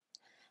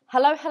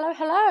Hello, hello,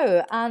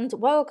 hello, and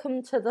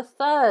welcome to the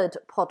third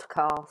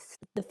podcast.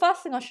 The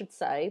first thing I should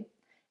say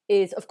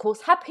is, of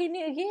course, Happy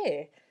New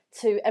Year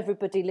to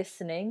everybody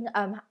listening.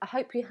 I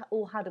hope you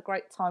all had a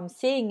great time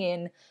seeing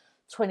in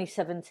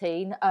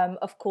 2017.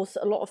 Of course,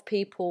 a lot of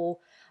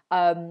people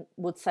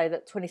would say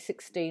that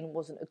 2016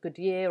 wasn't a good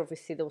year.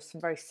 Obviously, there were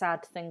some very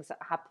sad things that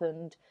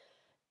happened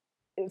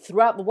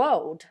throughout the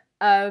world.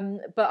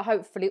 But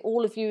hopefully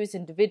all of you as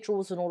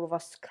individuals and all of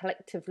us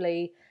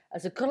collectively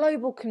as a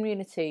global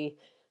community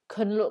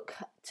can look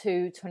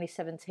to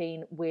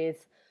 2017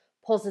 with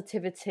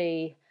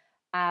positivity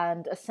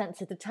and a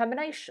sense of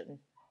determination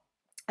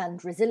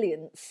and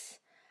resilience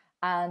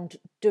and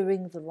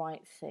doing the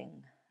right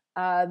thing.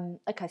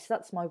 Okay, so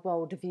that's my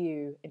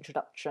worldview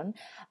introduction.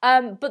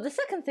 But the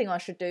second thing I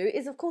should do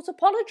is, of course,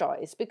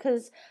 apologise,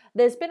 because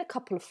there's been a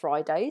couple of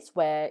Fridays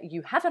where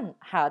you haven't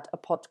had a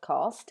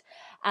podcast,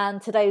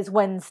 and today is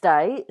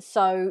Wednesday.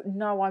 So,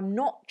 no, I'm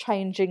not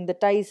changing the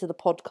days of the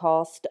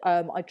podcast.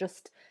 I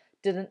just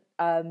didn't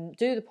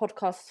do the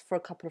podcast for a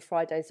couple of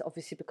Fridays,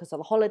 obviously because of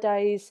the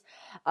holidays.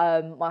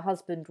 My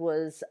husband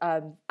was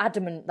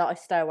adamant that I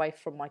stay away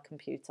from my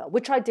computer,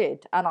 which I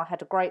did, and I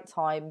had a great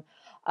time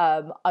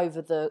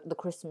over the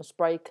Christmas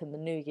break and the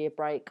New Year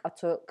break. I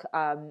took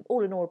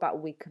all in all about a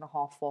week and a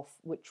half off,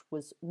 which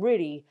was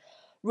really,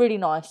 really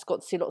nice.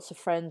 Got to see lots of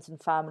friends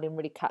and family and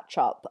really catch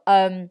up.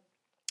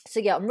 So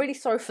yeah, I'm really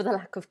sorry for the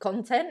lack of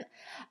content,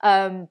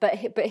 but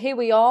here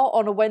we are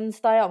on a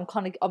Wednesday. I'm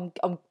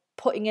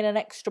putting in an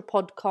extra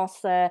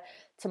podcast there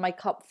to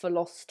make up for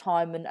lost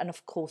time, and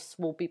of course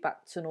we'll be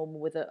back to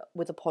normal with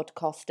a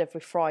podcast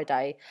every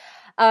Friday.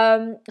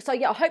 So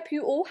yeah, I hope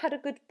you all had a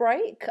good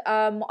break.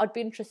 I'd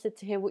be interested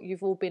to hear what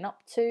you've all been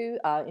up to,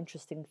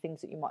 interesting things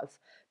that you might have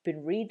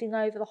been reading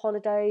over the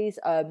holidays.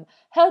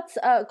 Got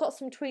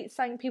some tweets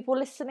saying people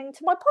listening to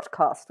my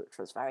podcast, which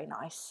was very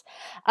nice.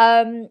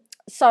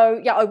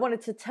 So yeah, I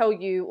wanted to tell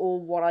you all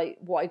what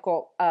I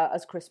got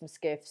as Christmas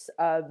gifts.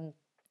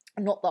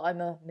 Not that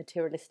I'm a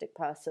materialistic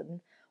person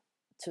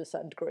to a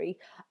certain degree,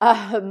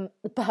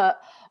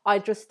 but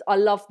I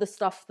love the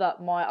stuff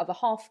that my other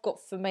half got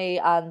for me,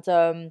 and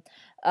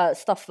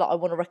stuff that I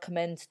want to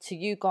recommend to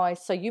you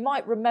guys. So you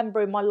might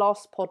remember in my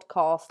last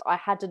podcast, I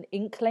had an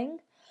inkling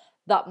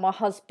that my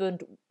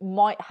husband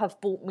might have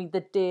bought me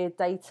the Dear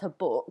Data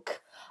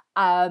book.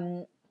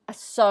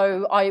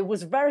 So I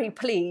was very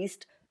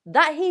pleased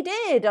that he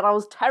did, and I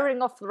was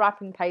tearing off the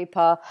wrapping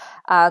paper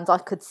and I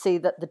could see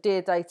that the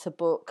Dear Data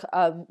book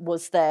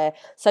was there.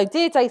 So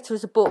Dear Data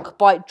is a book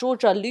by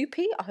Georgia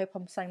Lupi, I hope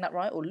I'm saying that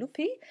right, or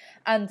Lupi,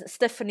 and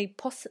Stephanie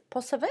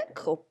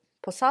Posavec,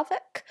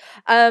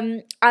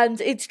 and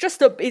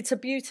it's a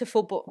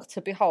beautiful book to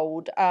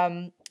behold.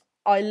 I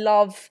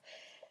love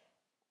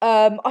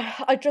I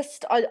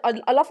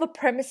love the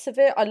premise of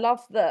it. I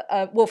love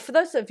that. Well, for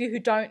those of you who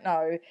don't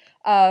know,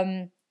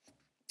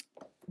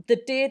 the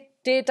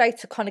Dear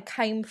Data kind of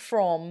came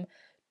from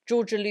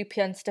Georgia Lupi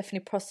and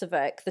Stephanie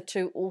Posavec, the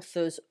two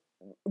authors,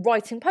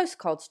 writing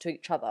postcards to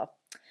each other.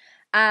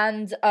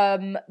 And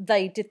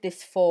they did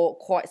this for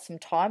quite some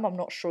time. I'm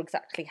not sure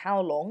exactly how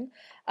long,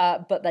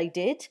 but they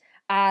did.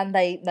 And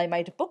they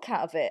made a book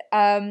out of it.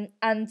 And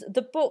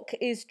the book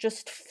is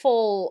just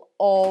full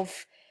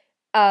of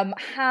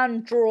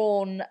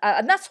hand-drawn,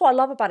 and that's what I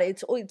love about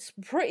it. It's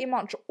pretty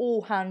much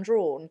all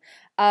hand-drawn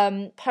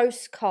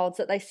postcards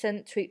that they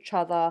sent to each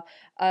other,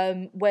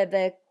 where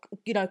they're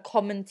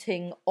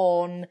commenting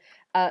on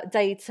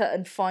data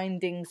and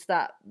findings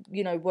that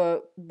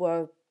were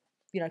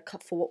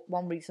for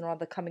one reason or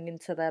other coming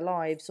into their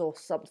lives, or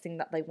something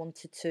that they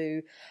wanted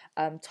to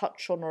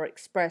touch on or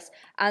express.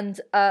 And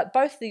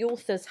both the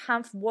authors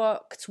have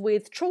worked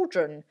with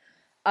children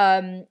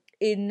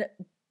in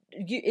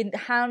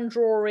hand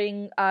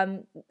drawing,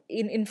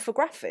 in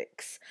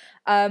infographics,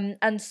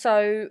 and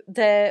so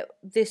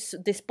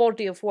this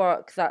body of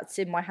work that's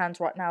in my hands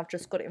right now, I've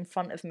just got it in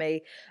front of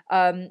me,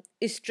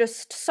 is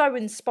just so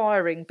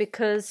inspiring,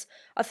 because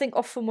I think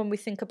often when we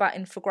think about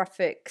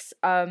infographics,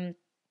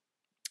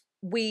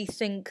 we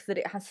think that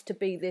it has to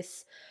be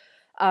this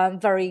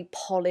very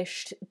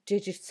polished,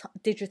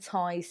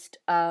 digitized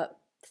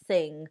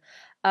thing,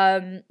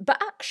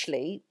 but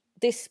actually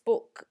this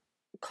book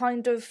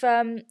kind of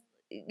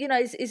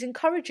is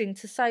encouraging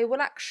to say,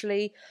 well,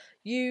 actually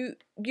you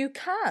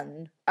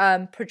can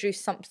produce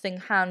something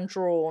hand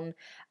drawn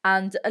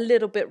and a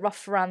little bit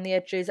rough around the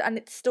edges, and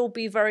it still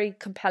be very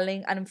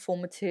compelling and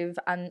informative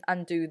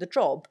and do the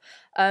job.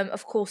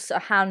 Of course, a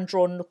hand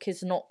drawn look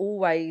is not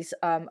always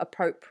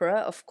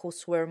appropriate. Of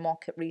course, we're in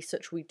market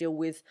research, we deal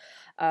with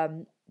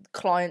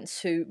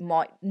clients who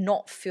might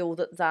not feel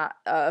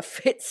that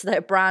fits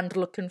their brand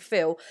look and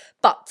feel,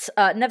 but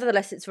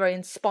nevertheless it's very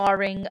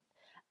inspiring.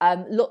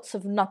 Lots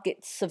of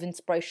nuggets of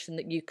inspiration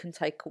that you can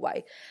take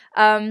away.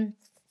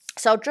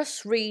 So I'll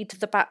just read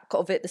the back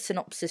of it, the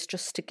synopsis,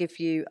 just to give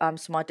you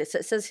some ideas. So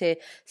it says here,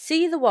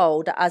 see the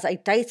world as a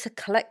data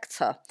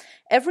collector.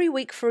 Every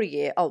week for a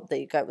year, oh, there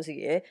you go, it was a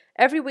year.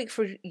 Every week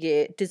for a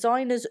year,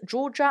 designers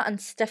Georgia and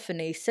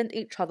Stephanie sent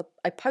each other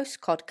a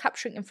postcard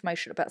capturing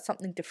information about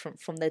something different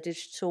from their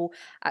digital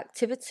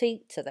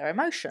activity to their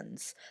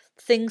emotions.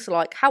 Things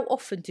like, how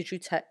often did you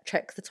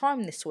check the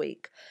time this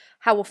week?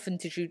 How often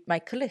did you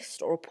make a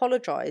list or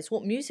apologise?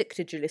 What music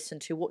did you listen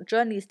to? What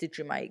journeys did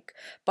you make?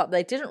 But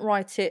they didn't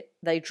write it,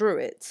 they drew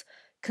it.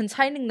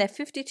 Containing their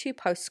 52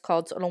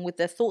 postcards along with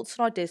their thoughts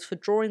and ideas for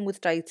drawing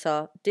with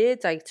data, Dear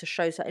Data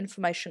shows that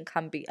information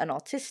can be an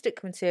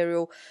artistic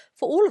material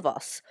for all of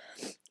us.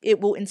 It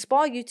will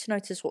inspire you to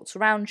notice what's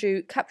around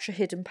you, capture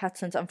hidden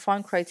patterns, and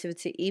find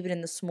creativity even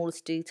in the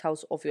smallest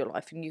details of your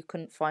life. And you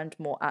can find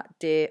more at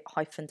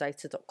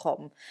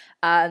dear-data.com.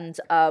 And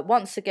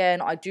once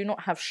again, I do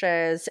not have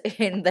shares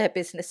in their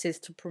businesses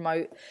to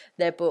promote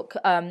their book.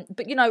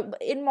 But, you know,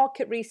 in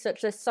market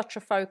research, there's such a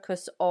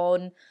focus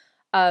on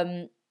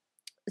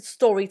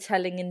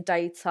storytelling in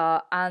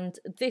data, and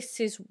this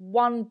is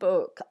one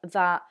book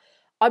that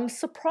I'm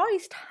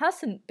surprised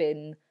hasn't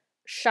been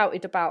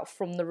shouted about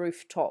from the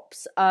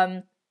rooftops,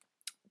 but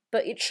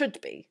it should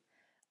be.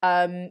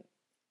 You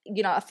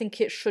know, I think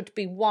it should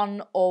be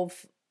one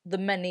of the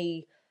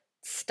many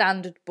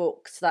standard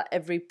books that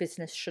every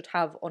business should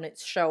have on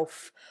its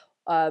shelf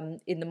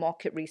in the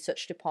market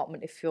research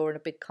department. If you're in a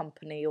big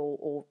company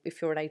or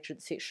if you're an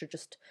agency, it should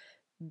just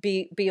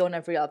be on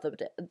every other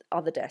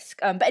desk.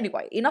 But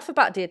anyway, enough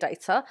about Dear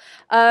Data.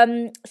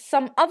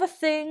 Some other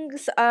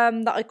things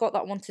that I got that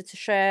I wanted to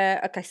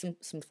share. Okay,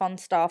 some fun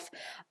stuff.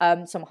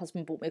 So my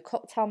husband bought me a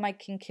cocktail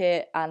making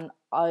kit, and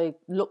I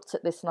looked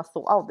at this and I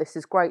thought, oh, this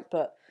is great,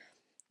 but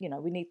you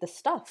know, we need the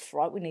stuff,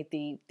 right? We need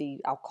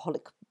the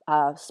alcoholic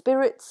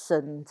spirits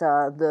and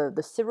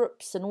the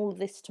syrups and all of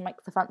this to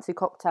make the fancy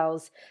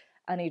cocktails.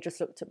 And he just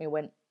looked at me and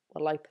went,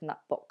 well, open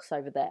that box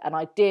over there. And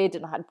I did,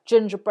 and I had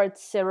gingerbread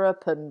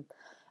syrup and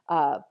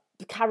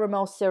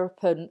caramel syrup,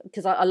 and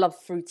because I love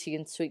fruity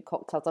and sweet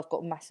cocktails. I've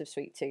got a massive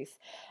sweet tooth.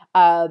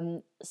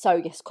 So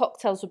yes,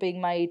 cocktails were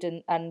being made,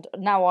 and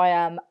now I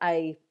am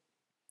a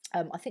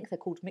I think they're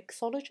called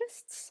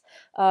mixologists.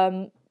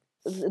 A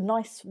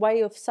nice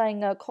way of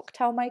saying a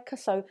cocktail maker.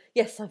 So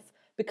yes, I've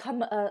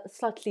become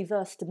slightly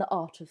versed in the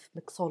art of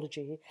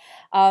mixology.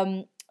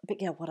 But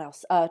yeah, what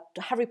else?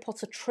 Harry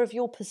Potter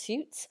Trivial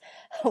Pursuit,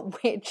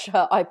 which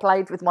I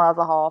played with my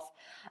other half.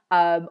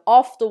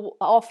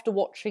 After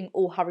watching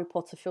all Harry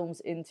Potter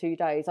films in 2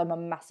 days, I'm a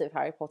massive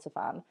Harry Potter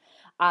fan,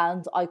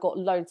 and I got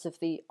loads of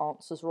the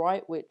answers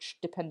right, which,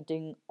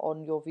 depending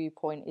on your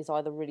viewpoint, is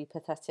either really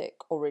pathetic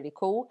or really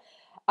cool.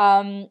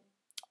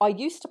 I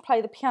used to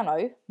play the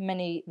piano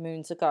many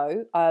moons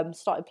ago.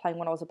 Started playing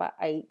when I was about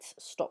 8,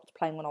 stopped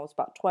playing when I was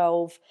about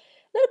 12.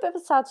 A little bit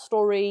of a sad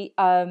story.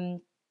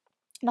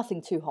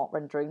 Nothing too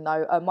heart-rendering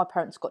though. My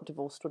parents got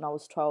divorced when I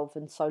was 12,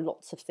 and so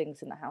lots of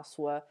things in the house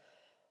were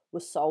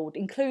sold,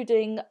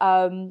 including,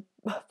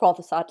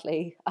 rather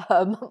sadly,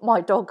 my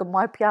dog and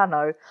my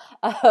piano.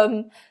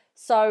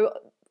 So,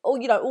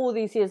 all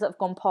these years that have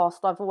gone past,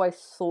 I've always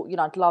thought,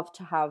 I'd love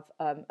to have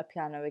a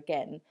piano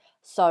again.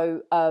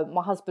 So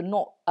my husband,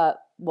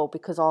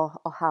 because our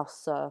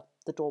house,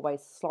 the doorway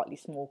is slightly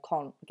small,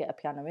 can't get a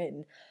piano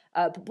in,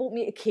 but bought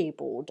me a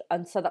keyboard.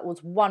 And so that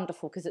was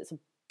wonderful because it's a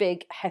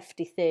big,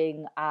 hefty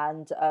thing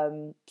and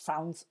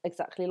sounds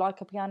exactly like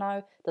a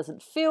piano.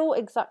 Doesn't feel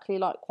exactly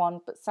like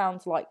one, but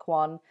sounds like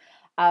one.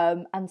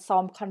 And so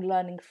I'm kind of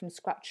learning from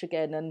scratch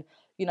again and,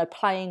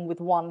 playing with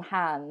one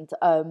hand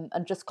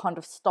and just kind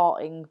of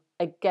starting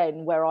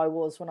again where I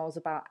was when I was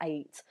about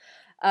 8.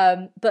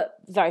 But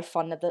very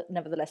fun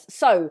nevertheless.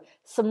 So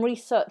some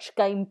research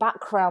game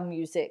background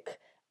music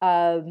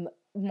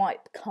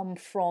might come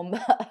from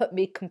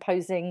me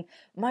composing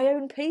my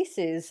own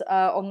pieces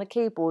on the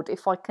keyboard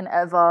if I can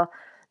ever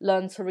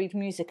learn to read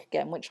music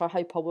again, which I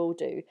hope I will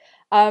do.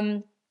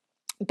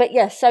 But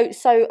yeah,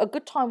 so a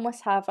good time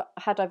Wes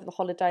had over the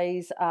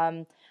holidays,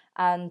 and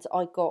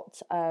I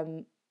got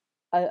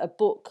a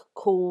book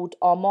called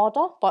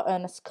Armada by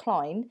Ernest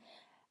Cline.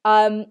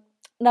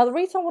 Now, the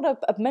reason I want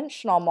to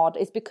mention Armada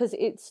is because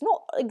it's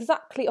not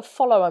exactly a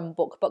follow-on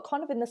book, but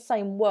kind of in the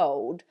same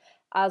world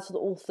as the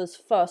author's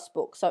first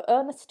book. So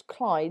Ernest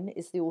Cline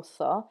is the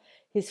author.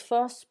 His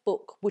first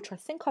book, which I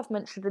think I've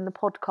mentioned in the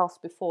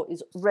podcast before,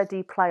 is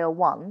Ready Player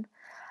One.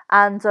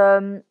 And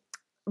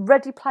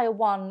Ready Player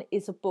One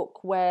is a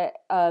book where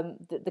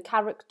the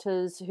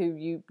characters who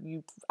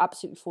you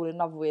absolutely fall in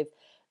love with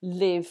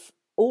live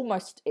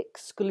almost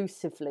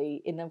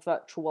exclusively in a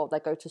virtual world. They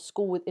go to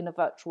school in a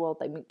virtual world.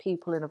 They meet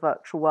people in a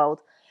virtual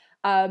world.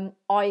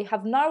 I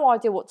have no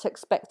idea what to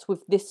expect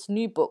with this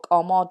new book,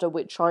 Armada,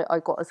 which I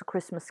got as a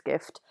Christmas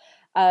gift.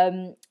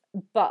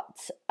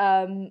 But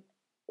I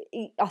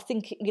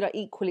think,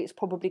 equally it's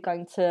probably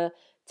going to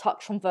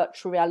touch on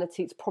virtual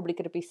reality. It's probably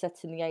going to be set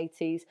in the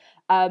 80s.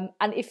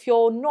 And if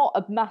you're not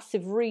a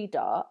massive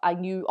reader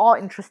and you are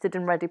interested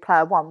in Ready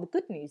Player One, the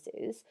good news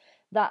is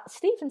that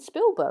Steven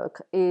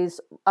Spielberg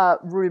is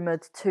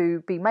rumoured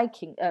to be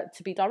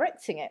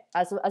directing it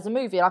as a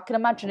movie. And I can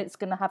imagine it's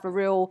going to have a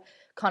real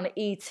kind of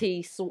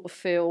E.T. sort of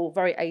feel,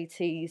 very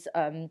 80s,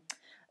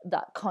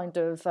 that kind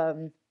of,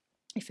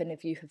 if any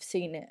of you have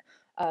seen it,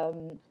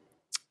 Oh,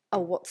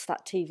 what's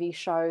that TV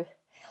show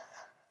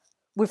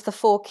with the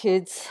 4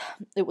 kids?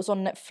 It was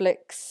on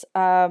Netflix.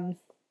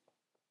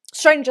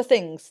 Stranger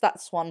Things,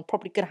 that's one.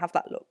 Probably gonna have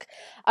that look.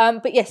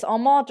 But yes,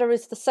 Armada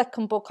is the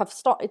second book. I've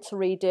started to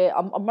read it.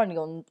 I'm only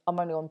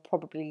on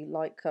probably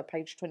like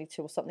page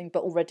 22 or something,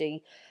 but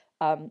already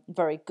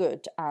very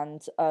good.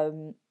 And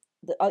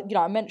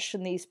I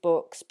mention these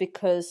books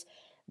because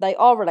they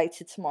are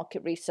related to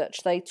market research.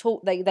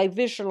 They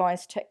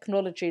visualize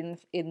technology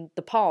in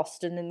the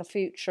past and in the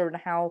future, and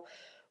how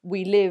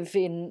we live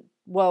in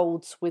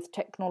worlds with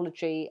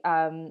technology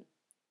and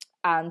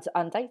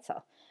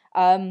data.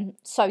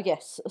 So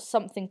yes,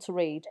 something to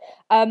read.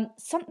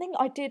 Something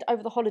I did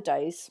over the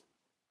holidays,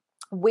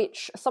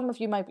 which some of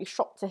you may be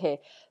shocked to hear,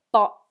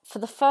 but for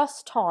the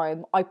first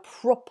time I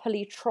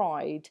properly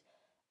tried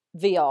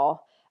VR.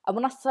 And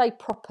when I say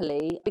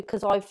properly,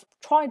 because I've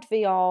tried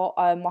VR,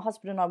 my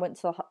husband and I went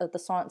to the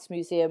Science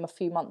Museum a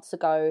few months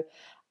ago,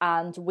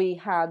 and we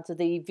had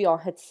the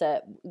VR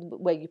headset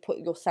where you put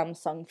your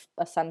Samsung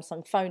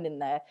phone in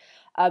there.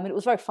 And it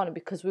was very funny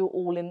because we were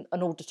all in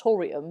an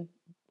auditorium,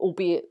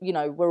 albeit,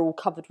 we're all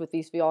covered with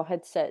these VR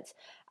headsets,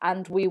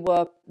 and we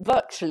were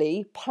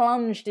virtually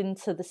plunged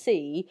into the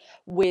sea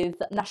with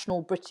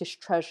National British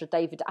Treasure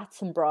David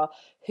Attenborough,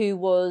 who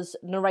was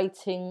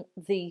narrating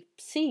the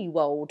sea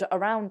world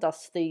around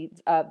us, the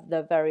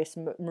various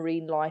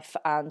marine life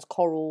and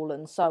coral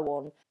and so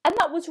on. And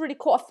that was really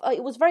cool.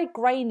 It was very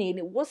grainy and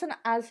it wasn't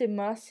as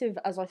immersive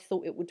as I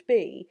thought it would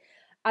be.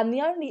 And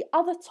the only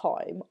other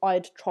time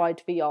I'd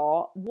tried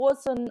VR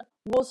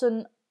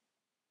wasn't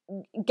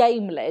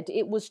game led.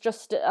 It was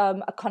just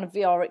a kind of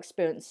VR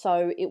experience.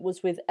 So it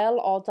was with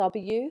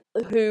LRW,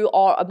 who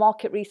are a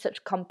market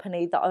research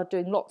company that are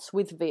doing lots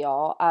with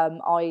VR.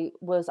 I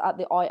was at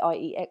the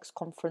IIEX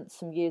conference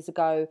some years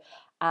ago,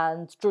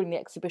 and during the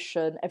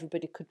exhibition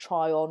everybody could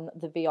try on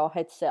the VR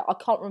headset. I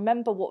can't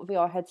remember what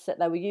VR headset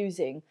they were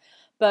using,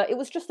 but it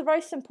was just a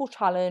very simple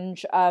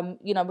challenge.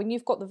 When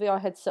you've got the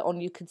VR headset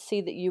on, you could see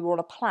that you were on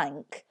a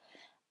plank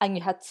and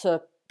you had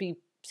to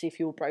see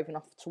if you were brave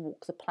enough to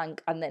walk the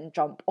plank and then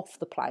jump off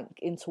the plank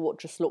into what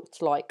just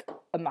looked like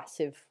a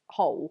massive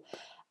hole.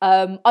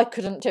 I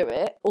couldn't do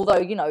it,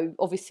 although,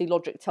 obviously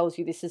logic tells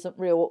you this isn't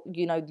real.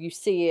 You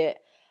see it,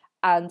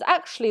 and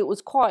actually it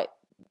was quite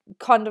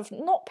kind of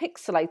not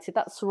pixelated,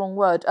 that's the wrong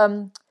word.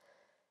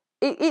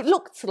 It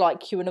looked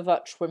like you in a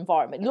virtual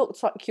environment. It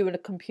looked like you in a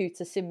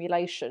computer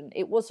simulation.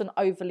 It wasn't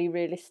overly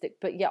realistic,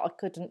 but yeah, I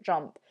couldn't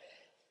jump.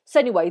 So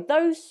anyway,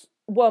 those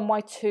were my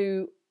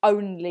two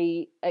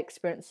only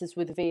experiences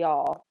with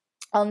VR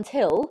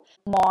until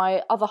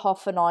my other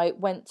half and I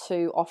went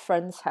to our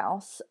friend's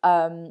house.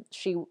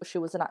 She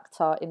was an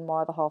actor in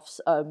my other half's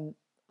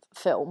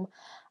film,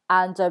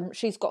 and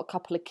she's got a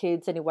couple of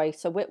kids anyway,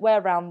 so we're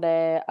around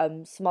there.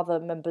 Some other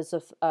members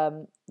of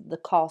the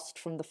cast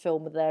from the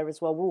film are there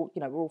as well.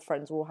 We're all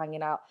friends, we're all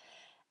hanging out.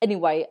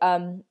 Anyway,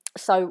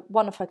 so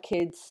one of her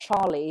kids,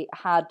 Charlie,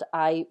 had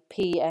a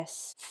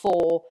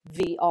PS4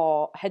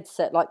 VR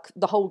headset, like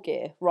the whole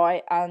gear,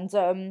 right?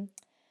 And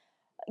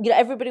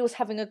everybody was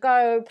having a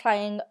go,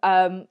 playing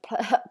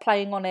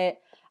on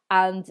it,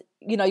 and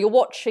you're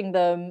watching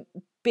them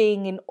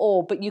being in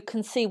awe, but you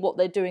can see what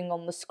they're doing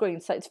on the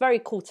screen, so it's very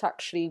cool to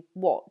actually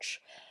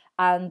watch.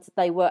 And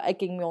they were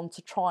egging me on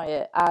to try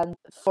it, and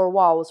for a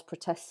while I was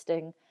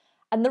protesting.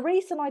 And the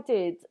reason I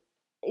did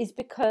is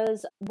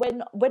because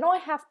when I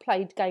have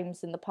played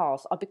games in the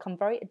past, I've become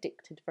very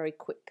addicted very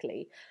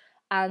quickly.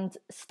 And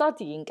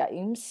studying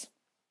games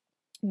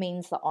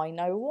means that I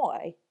know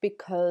why,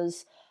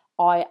 because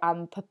I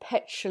am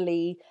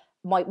perpetually,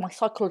 my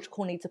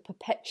psychological needs are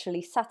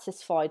perpetually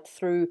satisfied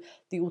through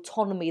the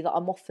autonomy that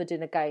I'm offered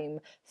in a game,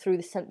 through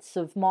the sense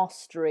of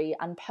mastery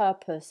and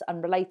purpose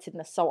and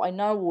relatedness. So I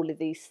know all of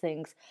these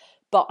things,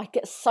 but I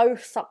get so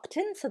sucked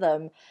into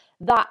them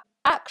that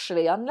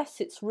actually, unless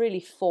it's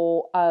really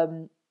for,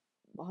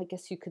 I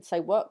guess you could say,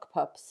 work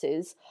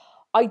purposes,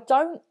 I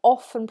don't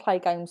often play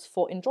games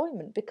for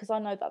enjoyment, because I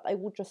know that they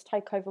will just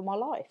take over my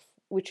life,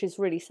 which is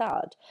really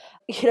sad.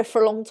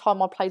 For a long time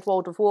I played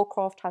World of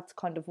Warcraft, had to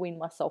kind of wean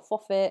myself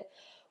off it.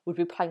 Would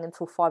be playing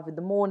until 5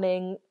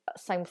 a.m.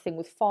 Same thing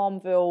with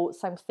Farmville,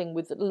 same thing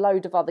with a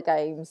load of other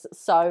games.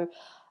 So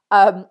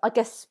I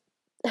guess,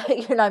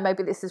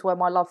 maybe this is where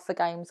my love for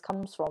games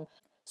comes from.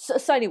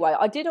 So anyway,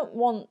 I didn't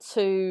want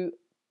to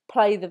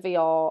play the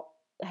VR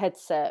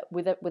headset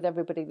with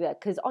everybody there,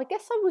 because I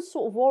guess I was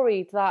sort of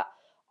worried that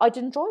I'd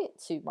enjoy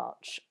it too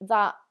much,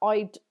 that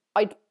I'd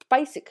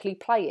basically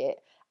play it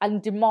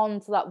and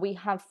demand that we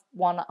have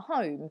one at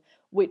home,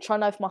 which I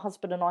know if my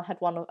husband and I had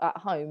one at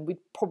home, we'd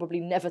probably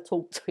never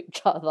talk to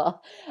each other,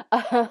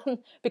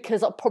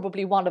 because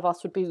probably one of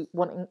us would be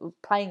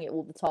playing it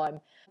all the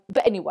time.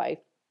 But anyway,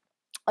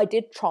 I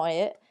did try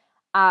it,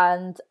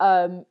 and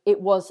it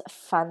was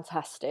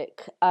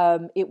fantastic.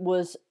 It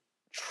was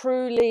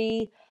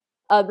truly,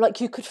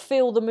 like, you could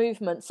feel the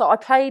movement. So I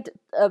played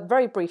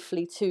very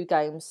briefly 2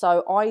 games.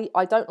 So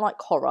I don't like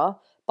horror,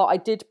 but I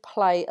did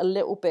play a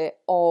little bit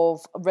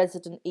of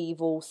Resident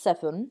Evil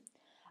 7,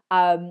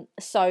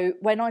 So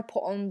when I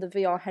put on the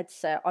VR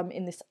headset, I'm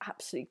in this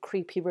absolutely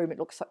creepy room. It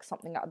looks like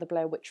something out of the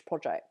Blair Witch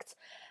Project.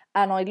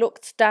 And I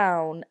looked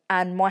down,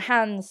 and my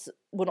hands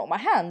were not my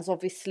hands,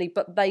 obviously,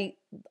 but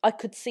I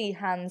could see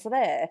hands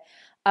there.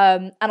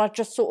 And I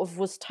just sort of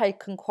was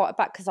taken quite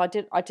aback, because I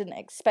didn't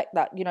expect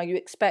that. You know, you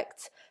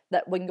expect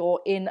that when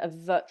you're in a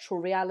virtual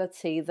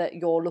reality that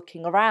you're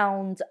looking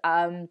around,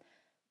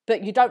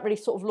 but you don't really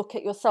sort of look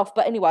at yourself.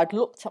 But anyway, I'd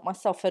looked at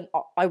myself, and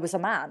I was a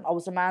man. I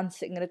was a man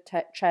sitting in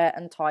a chair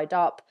and tied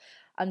up,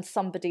 and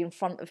somebody in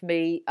front of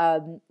me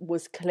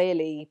was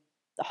clearly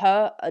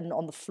hurt and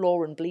on the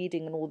floor and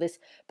bleeding and all this.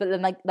 But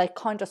then they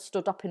kind of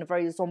stood up in a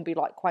very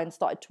zombie-like way and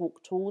started to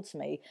walk towards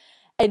me.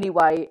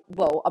 Anyway,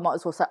 well, I might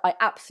as well say I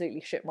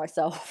absolutely shit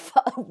myself.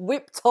 I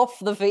whipped off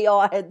the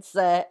VR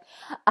headset,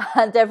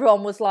 and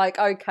everyone was like,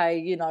 okay,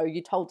 you know,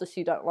 you told us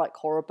you don't like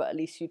horror, but at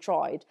least you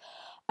tried.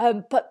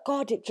 But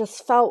God, it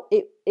just felt,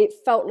 it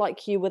felt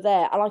like you were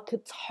there. And I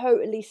could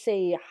totally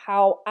see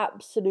how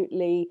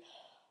absolutely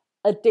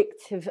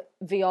addictive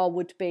VR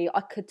would be.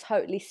 I could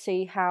totally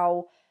see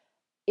how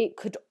it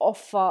could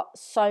offer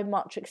so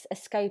much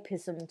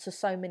escapism to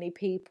so many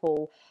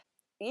people.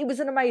 It was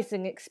an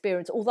amazing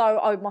experience, although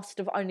I must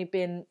have only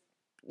been,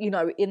 you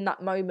know, in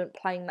that moment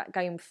playing that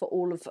game for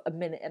all of a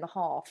minute and a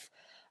half.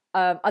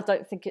 I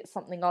don't think it's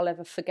something I'll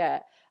ever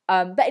forget.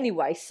 But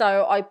anyway,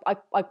 so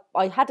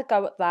I had a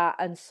go at that,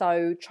 and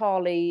so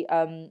Charlie,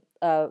 one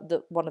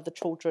of the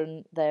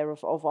children there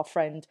of our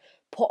friend,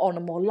 put on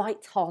a more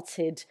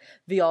light-hearted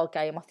VR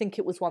game. I think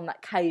it was one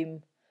that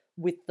came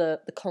with the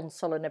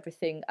console and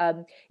everything.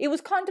 It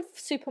was kind of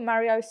Super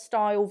Mario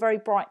style, very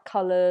bright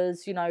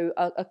colours, you know,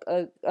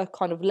 a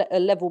kind of a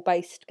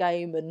level-based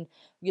game, and,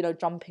 you know,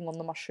 jumping on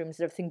the mushrooms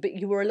and everything. But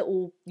you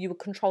were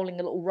controlling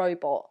a little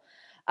robot.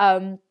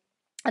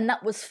 And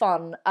that was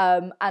fun,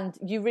 and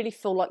you really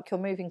feel like you're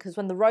moving, because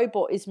when the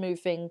robot is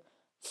moving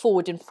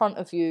forward in front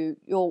of you,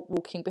 you're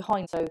walking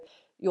behind, so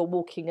you're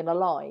walking in a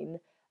line,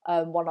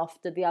 one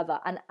after the other.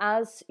 And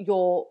as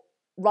you're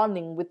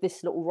running with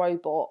this little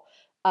robot,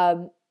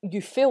 you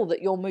feel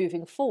that you're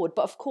moving forward,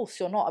 but of course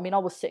you're not. I mean, I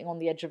was sitting on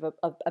the edge of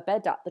a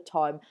bed at the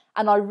time,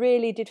 and I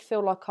really did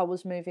feel like I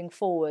was moving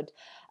forward.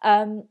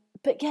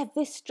 But yeah,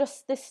 this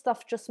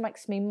stuff just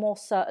makes me more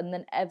certain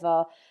than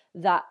ever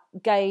that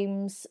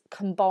games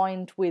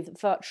combined with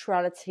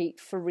virtuality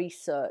for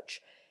research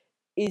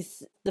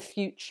is the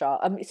future.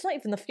 It's not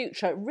even the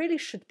future, it really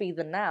should be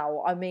the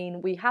now. I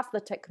mean, we have the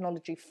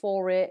technology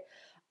for it.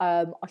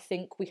 I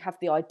think we have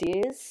the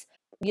ideas.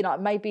 You know,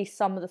 maybe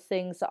some of the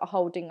things that are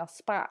holding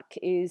us back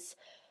is,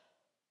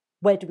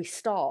 where do we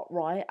start,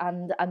 right?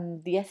 And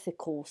the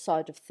ethical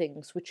side of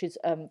things, which is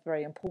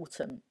very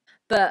important.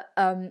 But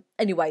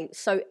anyway,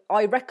 so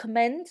I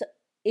recommend,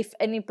 if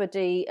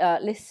anybody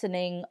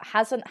listening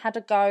hasn't had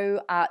a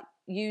go at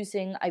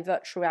using a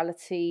virtual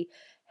reality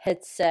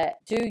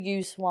headset, do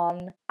use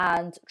one,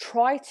 and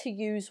try to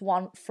use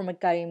one from a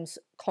games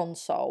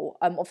console.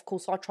 Of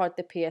course, I tried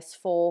the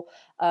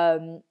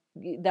PS4.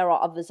 There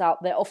are others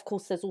out there. Of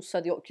course, there's also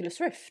the Oculus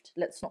Rift,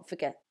 let's not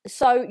forget.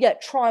 So yeah,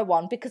 try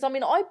one, because I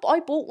mean, I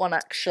bought one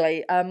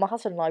actually. My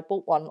husband and I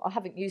bought one. I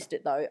haven't used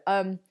it though.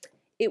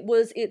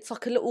 It's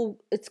like a little,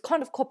 it's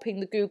kind of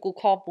copying the Google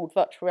Cardboard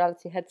virtual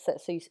reality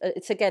headset. So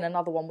it's again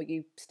another one where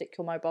you stick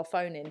your mobile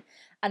phone in,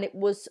 and it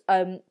was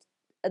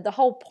the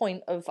whole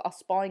point of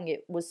us buying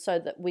it was so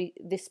that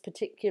this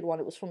particular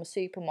one, it was from a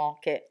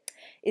supermarket,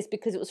 is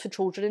because it was for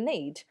children in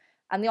need.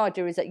 And the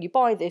idea is that you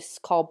buy this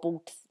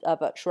cardboard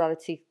virtual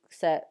reality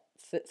set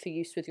for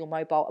use with your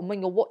mobile, and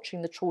when you're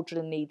watching the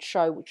Children in Need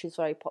show, which is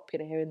very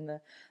popular here in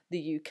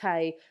the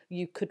UK,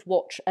 you could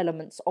watch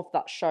elements of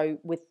that show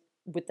with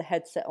the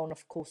headset on.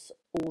 Of course,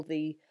 all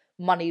the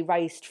money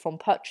raised from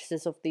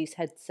purchases of these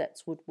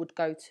headsets would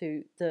go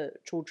to the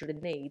Children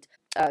in Need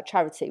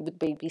charity with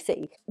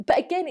BBC. But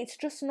again, it's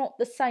just not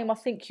the same. I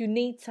think you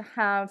need to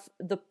have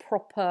the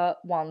proper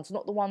ones,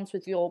 not the ones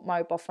with your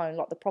mobile phone,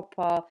 like the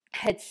proper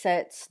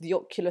headsets, the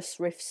Oculus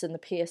Rifts and the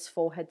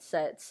PS4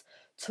 headsets,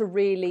 to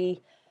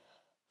really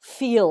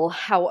feel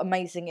how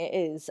amazing it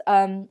is.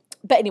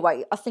 But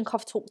anyway, I think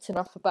I've talked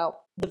enough about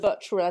the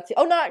virtual reality.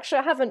 Oh no, actually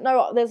I haven't.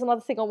 No, there's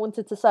another thing I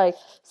wanted to say.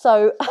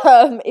 So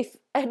if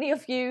any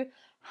of you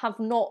have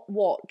not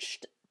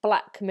watched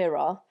Black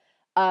Mirror,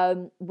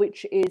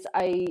 which is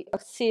a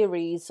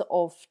series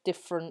of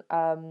different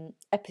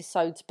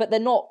episodes, but they're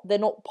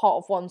not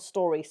part of one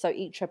story, so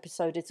each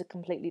episode is a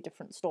completely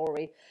different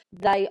story.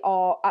 They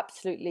are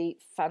absolutely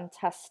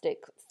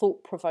fantastic,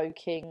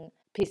 thought-provoking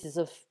pieces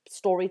of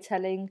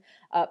storytelling.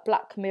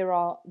 Black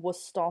Mirror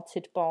was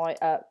started by,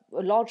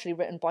 largely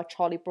written by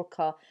Charlie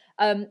Brooker.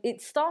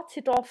 It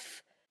started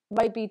off,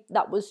 maybe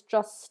that was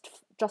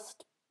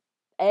just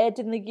aired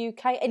in the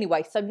UK.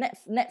 Anyway, so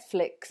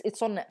Netflix,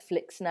 it's on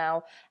Netflix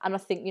now, and I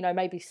think, you know,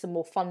 maybe some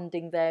more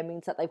funding there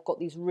means that they've got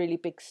these really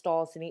big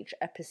stars in each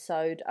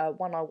episode.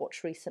 One I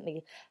watched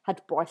recently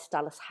had Bryce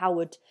Dallas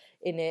Howard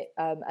in it,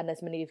 and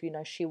as many of you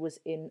know, she was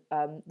in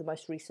the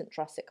most recent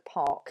Jurassic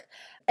Park.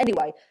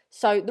 Anyway,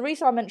 so the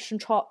reason I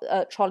mentioned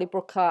Charlie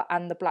Brooker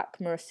and the Black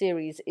Mirror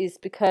series is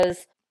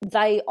because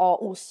they are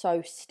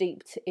also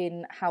steeped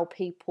in how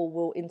people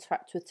will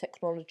interact with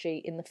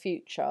technology in the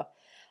future.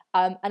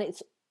 And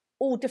it's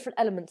all different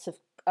elements of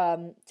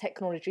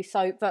technology.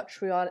 So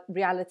virtual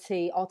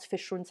reality,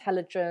 artificial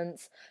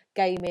intelligence,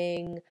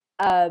 gaming,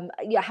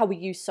 how we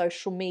use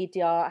social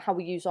media, how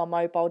we use our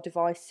mobile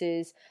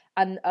devices.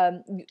 And,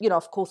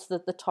 of course,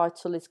 the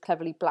title is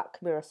cleverly Black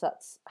Mirror. So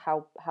that's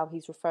how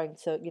he's referring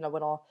to,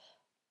 when our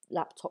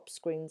laptop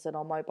screens and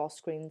our mobile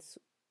screens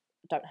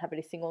don't have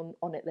anything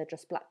on it, they're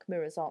just black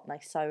mirrors, aren't they?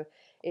 So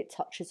it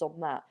touches on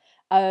that.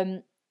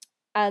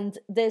 And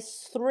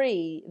there's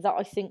three that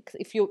I think,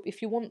 if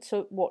you want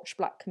to watch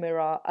Black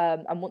Mirror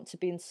and want to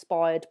be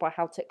inspired by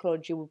how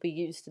technology will be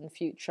used in the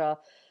future,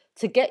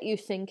 to get you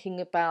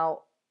thinking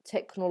about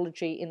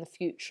technology in the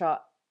future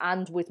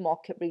and with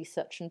market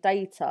research and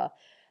data,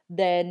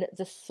 then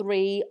the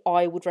three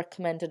I would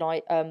recommend, and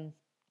I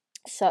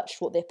searched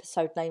what the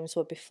episode names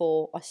were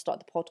before I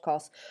started the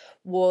podcast,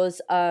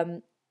 was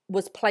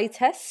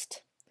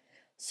Playtest.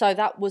 So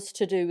that was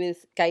to do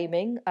with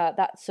gaming.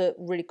 That's a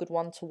really good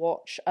one to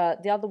watch.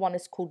 The other one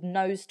is called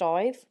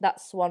Nosedive.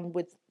 That's the one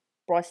with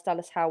Bryce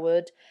Dallas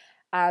Howard.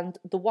 And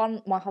the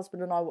one my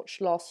husband and I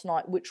watched last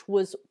night, which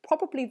was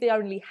probably the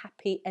only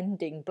happy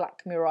ending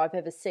Black Mirror I've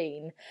ever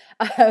seen,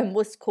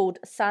 was called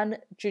San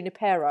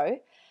Junipero.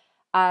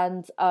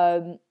 And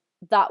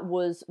that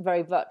was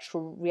very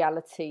virtual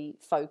reality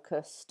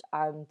focused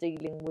and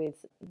dealing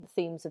with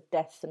themes of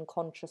death and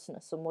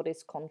consciousness and what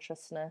is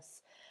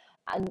consciousness.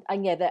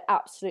 And yeah, they're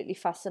absolutely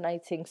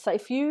fascinating. So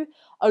if you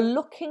are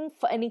looking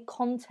for any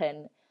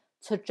content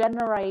to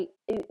generate,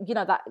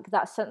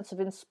 that sense of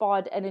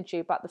inspired energy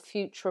about the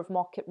future of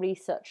market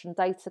research and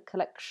data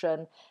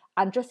collection,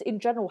 and just in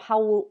general how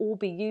we'll all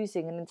be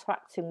using and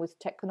interacting with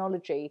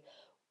technology,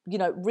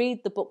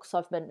 read the books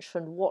I've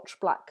mentioned, watch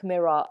Black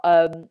Mirror.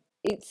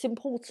 It's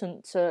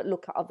important to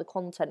look at other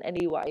content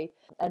anyway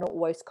and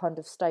always kind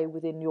of stay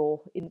within your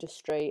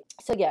industry.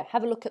 So yeah,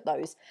 have a look at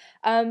those.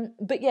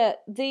 But yeah,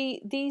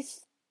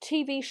 these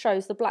TV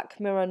shows, the Black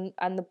Mirror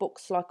and the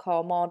books like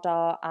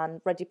Armada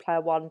and Ready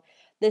Player One,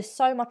 there's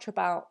so much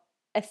about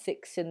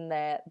ethics in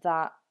there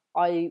that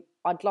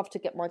I'd love to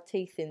get my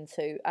teeth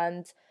into.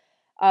 And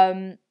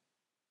I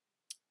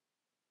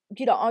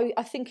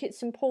think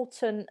it's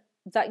important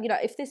that,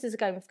 if this is a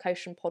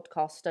gamification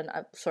podcast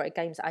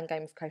games and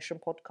gamification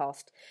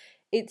podcast,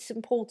 it's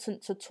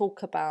important to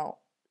talk about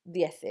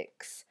the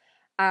ethics.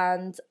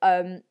 And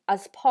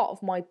as part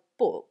of my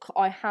book,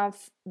 I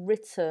have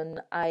written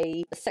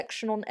a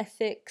section on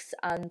ethics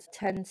and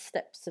 10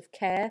 steps of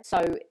care.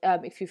 So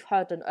if you've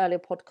heard an earlier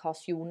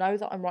podcast, you will know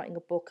that I'm writing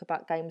a book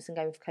about games and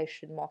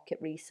gamification market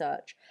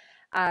research.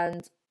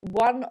 And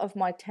one of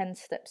my 10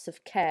 steps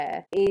of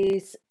care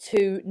is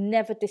to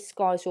never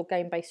disguise your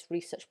game-based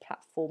research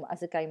platform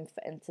as a game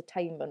for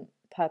entertainment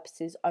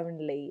purposes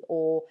only,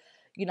 or,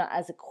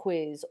 as a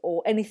quiz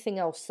or anything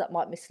else that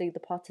might mislead the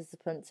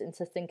participants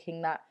into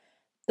thinking that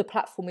the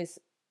platform is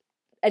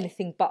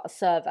anything but a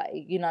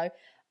survey,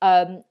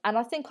 And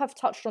I think I've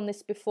touched on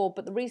this before,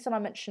 but the reason I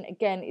mention it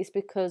again is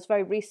because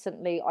very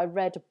recently I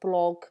read a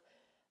blog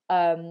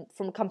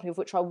from a company of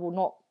which I will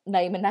not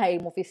name a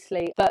name,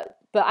 obviously, but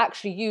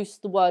actually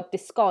used the word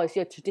disguise,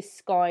 to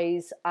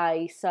disguise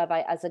a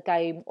survey as a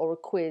game or a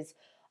quiz.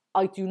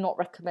 I do not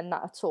recommend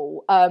that at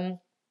all.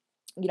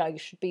 You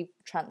should be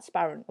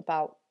transparent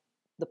about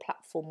the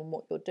platform and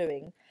what you're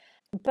doing.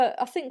 But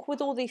I think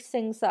with all these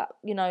things that,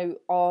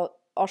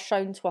 are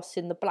shown to us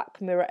in the Black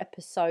Mirror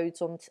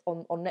episodes on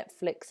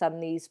Netflix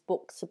and these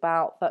books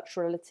about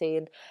virtual reality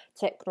and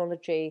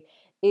technology,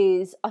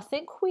 is I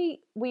think we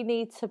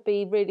need to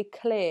be really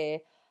clear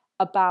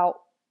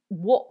about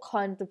what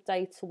kind of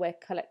data we're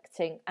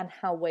collecting and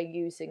how we're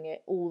using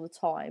it all the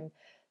time.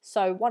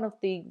 So one of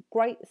the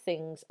great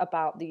things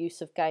about the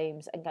use of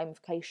games and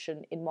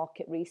gamification in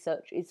market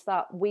research is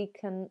that we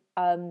can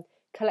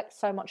collect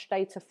so much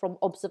data from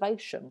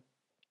observation.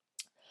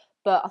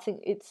 But I think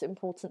it's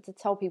important to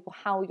tell people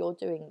how you're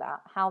doing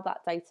that, how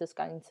that data is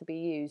going to be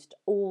used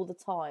all the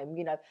time.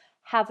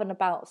 Have an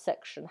about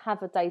section,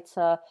 have a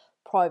data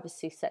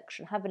privacy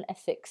section, have an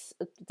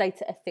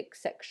data ethics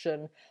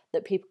section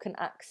that people can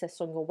access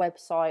on your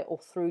website or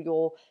through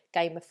your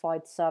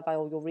gamified survey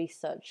or your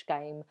research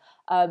game.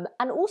 And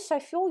also,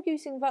 if you're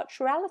using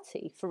virtual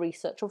reality for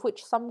research, of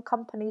which some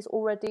companies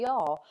already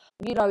are,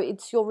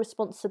 it's your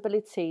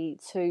responsibility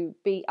to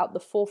be at the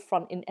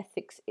forefront in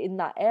ethics in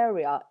that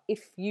area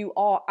if you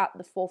are at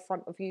the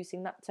forefront of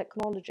using that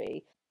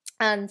technology.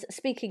 And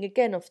speaking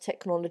again of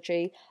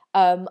technology,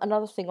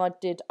 another thing I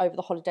did over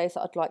the holidays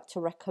that I'd like to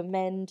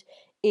recommend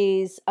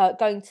is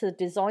going to the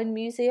Design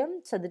Museum.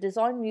 So the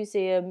Design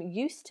Museum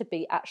used to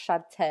be at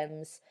Shad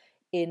Thames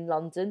in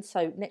London,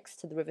 so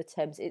next to the River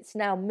Thames. It's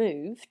now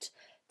moved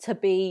to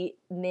be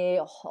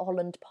near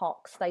Holland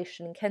Park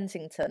Station in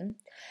Kensington.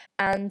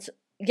 And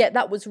yeah,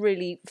 that was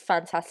really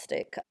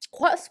fantastic.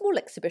 Quite a small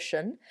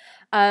exhibition,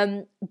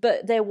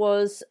 but there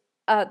was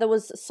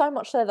so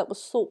much there that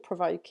was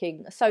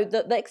thought-provoking. So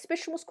the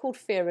exhibition was called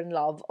Fear and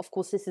Love. Of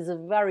course, this is a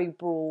very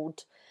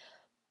broad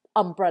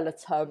umbrella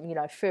term,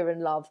 fear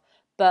and love.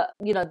 But,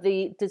 you know,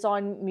 the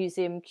Design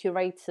Museum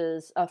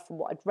curators, from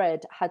what I'd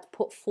read, had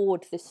put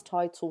forward this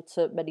title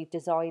to many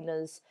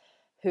designers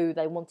who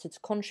they wanted to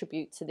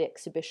contribute to the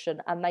exhibition,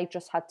 and they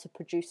just had to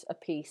produce a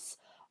piece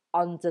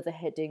under the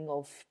heading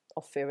of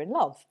Fear in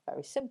Love.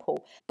 Very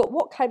simple. But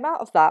what came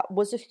out of that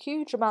was a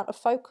huge amount of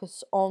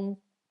focus on,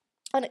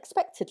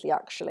 unexpectedly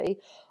actually,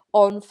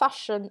 on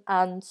fashion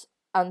and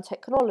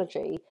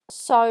technology.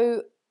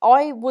 So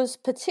I was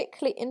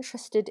particularly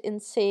interested in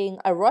seeing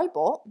a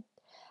robot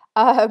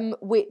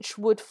which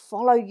would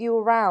follow you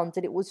around,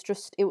 and it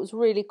was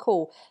really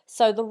cool.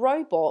 So the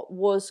robot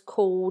was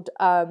called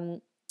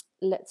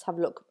let's have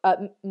a look,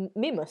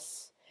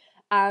 Mimus,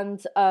 and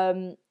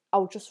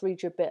I'll just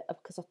read you a bit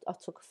because I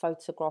took a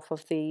photograph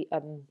of the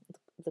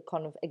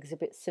kind of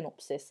exhibit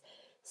synopsis.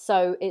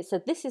 So it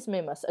said, "This is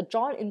Mimus, a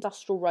giant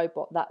industrial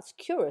robot that's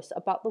curious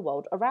about the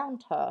world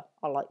around her."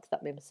 I like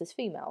that Mimus is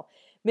female.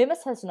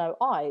 Mimus has no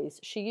eyes.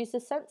 She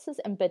uses sensors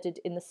embedded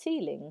in the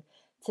ceiling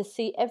to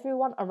see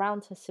everyone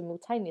around her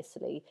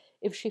simultaneously.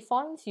 If she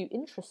finds you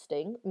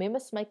interesting,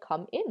 Mimus may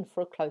come in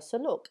for a closer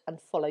look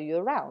and follow you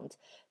around,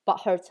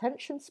 but her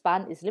attention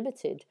span is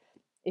limited.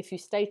 If you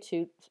stay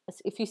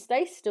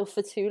still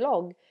for too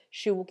long,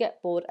 she will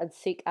get bored and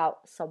seek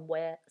out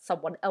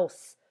someone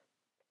else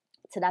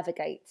to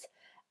navigate.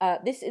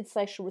 This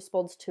installation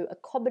responds to a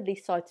commonly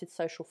cited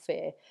social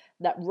fear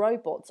that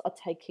robots are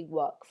taking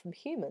work from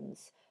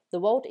humans. The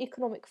World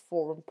Economic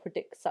Forum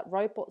predicts that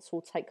robots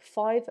will take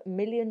 5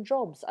 million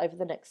jobs over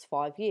the next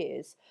 5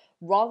 years.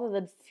 Rather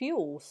than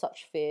fuel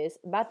such fears,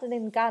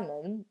 Madeline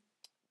Gannon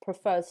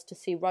prefers to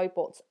see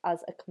robots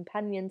as a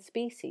companion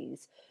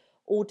species.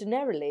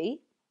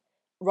 Ordinarily,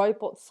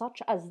 robots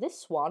such as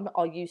this one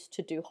are used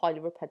to do highly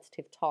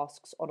repetitive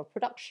tasks on a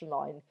production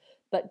line,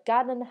 but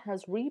Gannon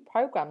has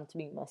reprogrammed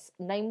Mimus,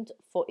 named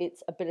for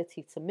its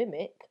ability to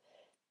mimic,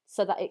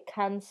 so that it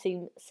can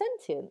seem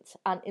sentient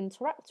and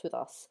interact with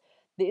us.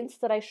 The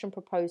installation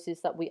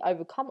proposes that we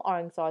overcome our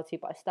anxiety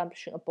by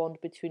establishing a bond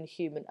between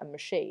human and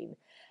machine.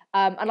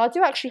 And I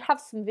do actually have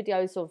some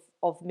videos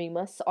of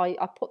Mimus.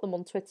 I put them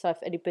on Twitter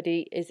if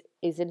anybody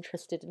is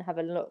interested in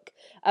having a look.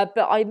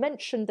 But I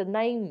mentioned the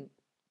name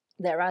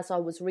there as I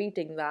was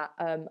reading that,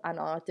 and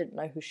I didn't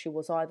know who she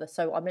was either.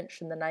 So I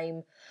mentioned the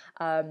name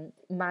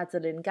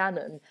Madeline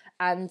Gannon,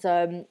 and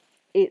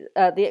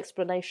the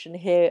explanation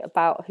here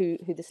about who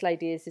this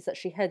lady is that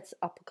she heads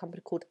up a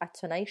company called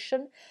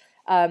Attonation,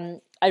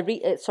 a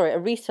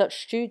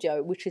research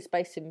studio which is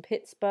based in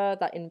Pittsburgh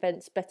that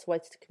invents better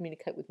ways to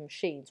communicate with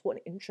machines. What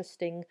an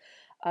interesting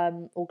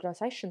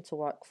organisation to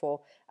work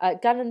for.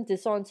 Gannon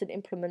designs and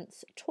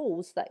implements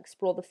tools that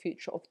explore the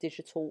future of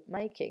digital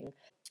making.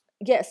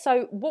 Yeah,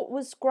 so what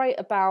was great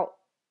about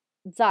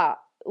that,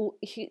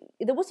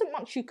 there wasn't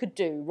much you could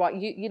do, right?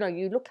 You know,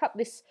 you look at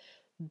this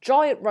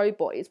giant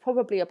robot, it's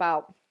probably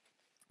about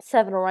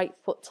 7 or 8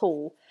 foot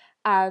tall,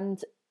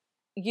 and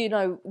you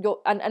know,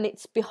 and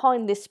it's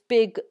behind this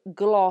big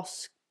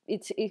glass,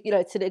 it's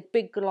in a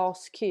big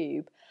glass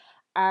cube,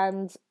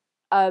 and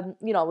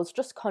you know, I was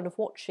just kind of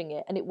watching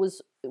it, and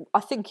I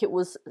think it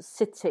was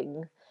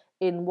sitting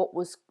in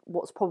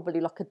what's probably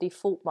like a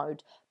default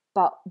mode.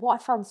 But what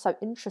I found so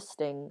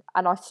interesting,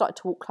 and I started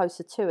to walk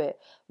closer to it,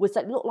 was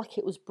that it looked like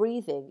it was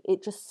breathing.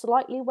 It just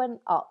slightly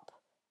went up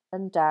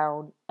and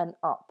down and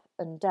up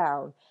and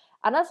down.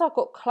 And as I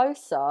got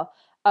closer,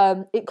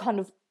 it kind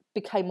of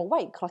became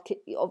awake, like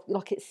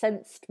it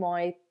sensed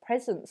my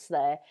presence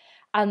there.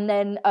 And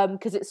then,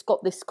 because it's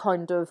got this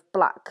kind of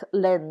black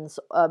lens,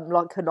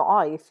 like an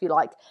eye, if you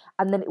like,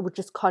 and then it would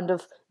just kind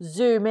of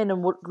zoom in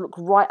and would look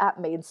right at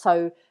me. And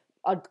so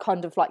I'd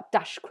kind of like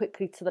dash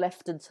quickly to the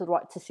left and to the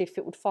right to see if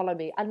it would follow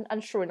me,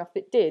 and sure enough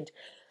it did.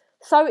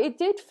 So it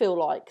did feel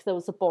like there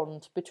was a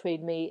bond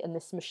between me and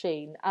this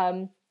machine,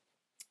 and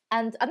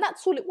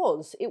that's all it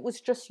was. It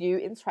was just you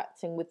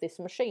interacting with this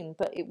machine,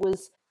 but it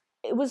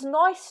was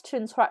nice to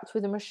interact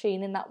with a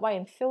machine in that way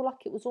and feel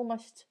like it was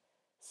almost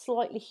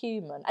slightly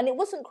human, and it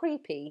wasn't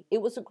creepy.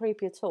 It wasn't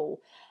creepy at all.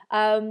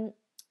 You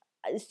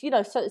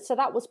know, so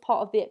that was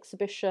part of the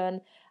exhibition,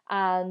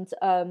 and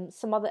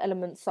some other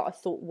elements that I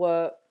thought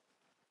were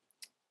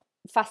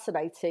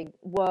fascinating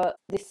were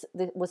this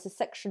was a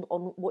section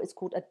on what is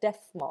called a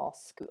death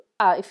mask.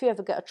 If you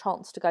ever get a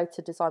chance to go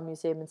to Design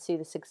Museum and see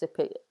this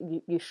exhibit,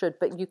 you should,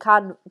 but you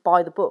can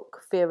buy the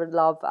book Fear and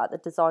Love at the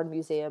Design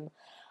Museum.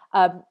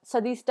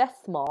 So these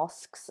death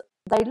masks,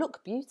 they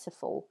look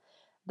beautiful.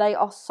 They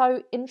are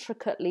so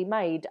intricately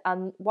made,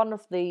 and one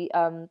of the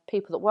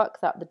people that work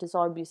there at the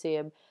Design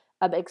Museum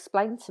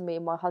explained to me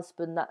and my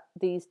husband that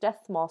these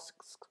death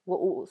masks were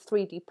all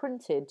 3D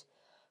printed,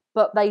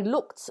 but they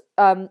looked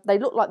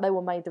like they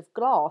were made of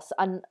glass,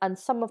 and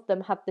some of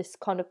them had this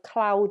kind of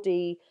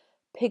cloudy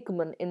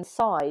pigment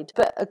inside.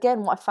 But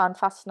again, what I found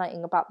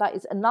fascinating about that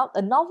is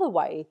another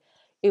way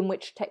in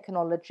which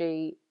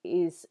technology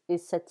is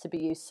said to be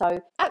used.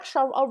 So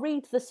actually, I'll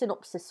read the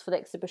synopsis for the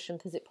exhibition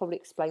because it probably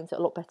explains it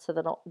a lot better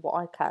than what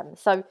I can.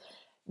 So,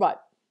 right.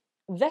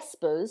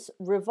 Vespers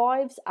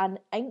revives an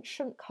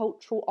ancient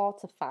cultural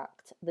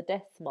artifact, the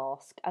death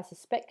mask, as a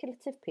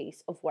speculative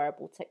piece of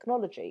wearable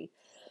technology.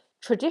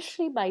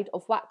 Traditionally made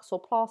of wax or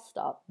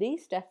plaster,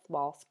 these death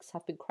masks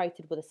have been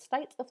created with a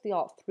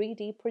state-of-the-art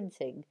 3D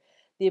printing.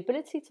 The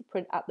ability to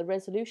print at the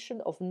resolution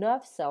of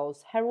nerve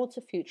cells heralds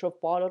the future of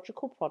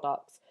biological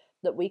products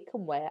that we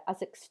can wear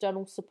as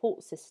external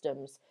support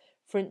systems,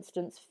 for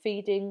instance,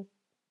 feeding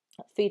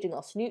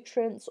us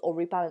nutrients or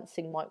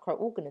rebalancing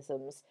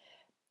microorganisms.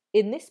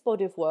 In this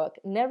body of work,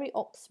 Neri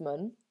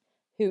Oxman,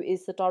 who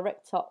is the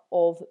director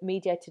of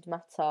Mediated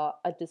Matter,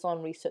 a design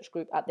research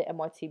group at the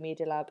MIT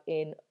Media Lab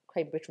in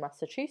Cambridge,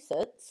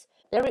 Massachusetts.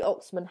 Neri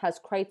Oxman has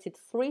created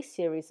 3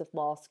 series of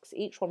masks,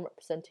 each one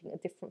representing a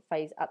different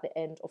phase at the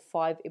end of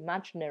 5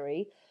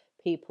 imaginary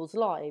people's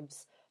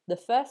lives. The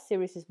first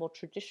series is more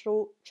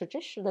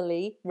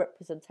traditionally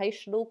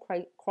representational,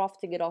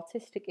 crafting an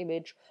artistic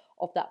image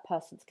of that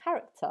person's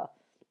character.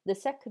 The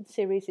second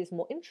series is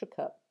more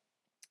intricate,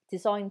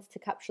 designed to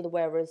capture the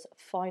wearer's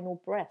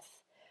final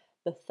breath.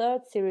 The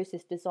third series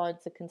is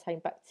designed to contain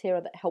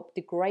bacteria that help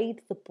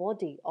degrade the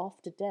body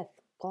after death.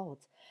 God.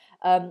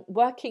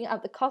 Working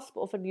at the cusp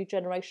of a new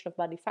generation of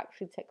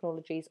manufacturing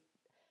technologies,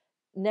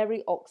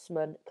 Neri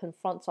Oxman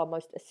confronts our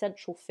most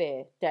essential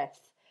fear,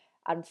 death,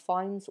 and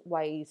finds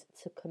ways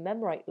to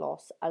commemorate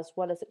loss as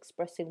well as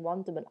expressing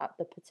wonderment at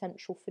the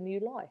potential for new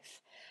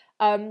life.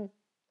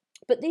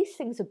 But these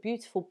things are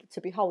beautiful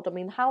to behold. I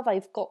mean, how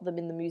they've got them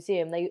in the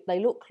museum, they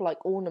look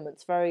like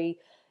ornaments, very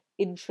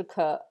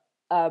intricate,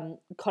 kind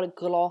of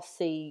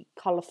glossy,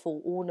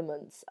 colourful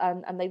ornaments,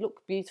 and they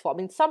look beautiful. I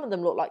mean, some of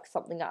them look like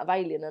something out of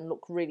Alien and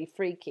look really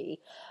freaky,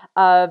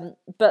 but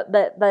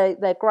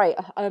they're great.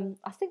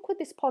 I think with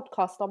this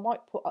podcast, I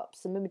might put up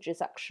some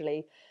images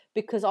actually,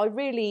 because I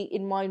really,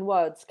 in my own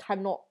words,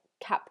 cannot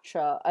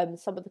capture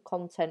some of the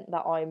content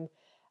that I'm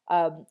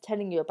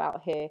telling you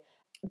about here.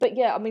 But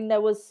yeah, I mean,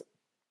 there was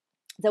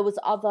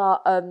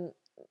other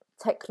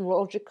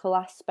technological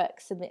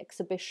aspects in the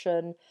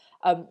exhibition,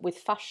 with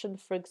fashion,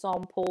 for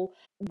example,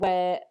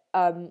 where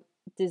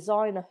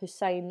designer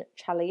Hussein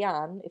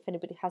Chalian, if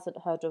anybody hasn't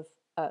heard of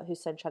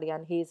Hussein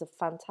Chalian, he is a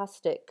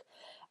fantastic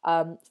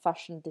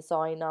fashion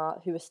designer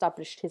who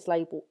established his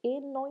label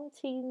in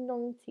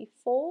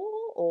 1994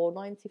 or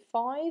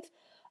 95.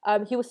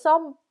 He was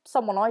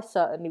someone I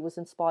certainly was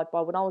inspired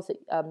by when I was at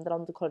the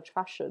London College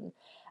Fashion.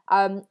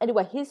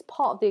 Anyway, his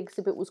part of the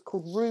exhibit was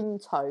called Room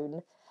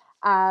Tone,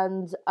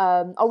 and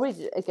I'll read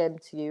it again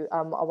to you.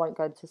 I won't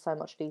go into so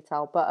much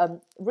detail,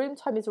 but Room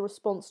Tone is a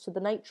response to the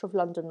nature of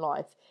London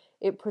life.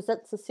 It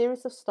presents a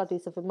series of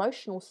studies of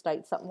emotional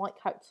states that might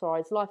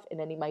characterise life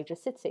in any major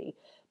city,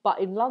 but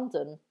in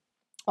London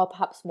are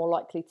perhaps more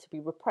likely to be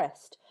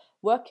repressed.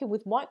 Working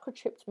with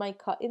microchipped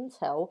maker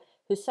Intel,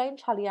 Hussein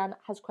Chalian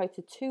has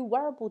created 2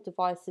 wearable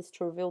devices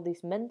to reveal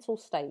these mental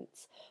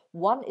states.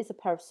 One is a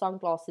pair of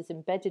sunglasses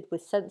embedded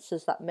with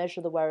sensors that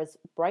measure the wearer's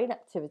brain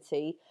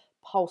activity,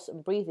 pulse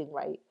and breathing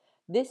rate.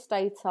 This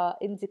data,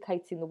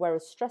 indicating the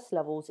wearer's stress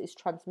levels, is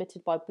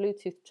transmitted by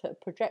Bluetooth to a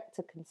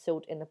projector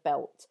concealed in a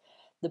belt.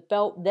 The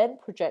belt then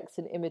projects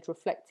an image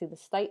reflecting the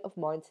state of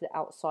mind to the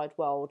outside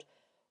world.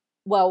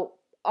 Well,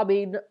 I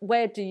mean,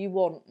 where do you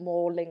want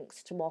more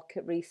links to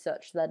market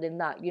research than in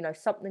that? You know,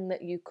 something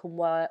that you can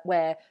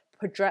where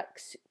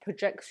projects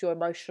your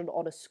emotion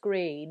on a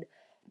screen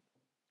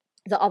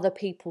that other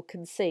people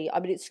can see. I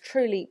mean, it's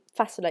truly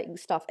fascinating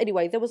stuff.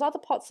 Anyway, there was other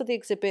parts of the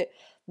exhibit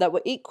that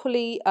were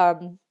equally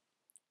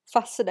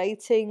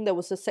fascinating. There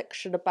was a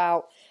section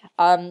about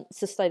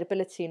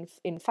sustainability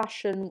in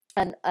fashion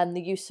and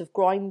the use of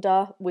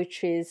Grindr,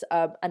 which is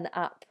an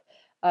app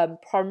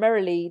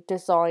primarily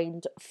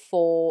designed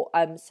for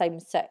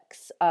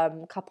same-sex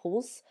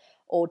couples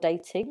or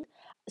dating.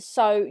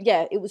 So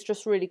yeah, it was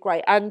just really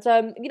great. And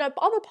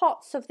other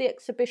parts of the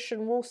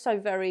exhibition were also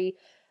very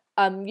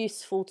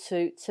useful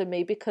to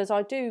me, because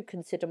I do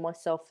consider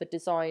myself a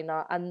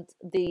designer, and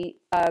the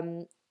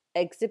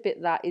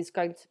exhibit that is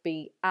going to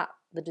be at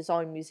the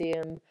Design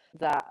Museum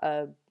that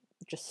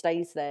just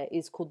stays there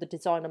is called the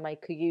Designer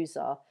Maker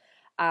User.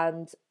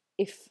 And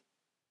if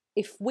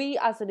we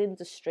as an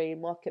industry,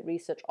 market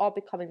research, are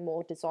becoming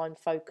more design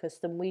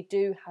focused, then we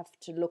do have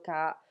to look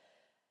at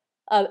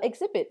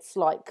exhibits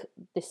like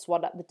this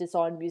one at the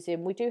Design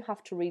Museum. We do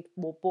have to read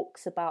more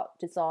books about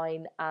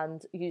design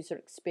and user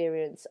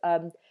experience.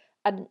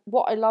 And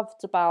what I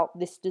loved about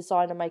this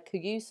Designer Maker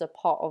User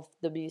part of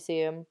the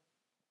museum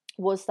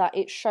was that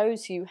it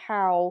shows you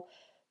how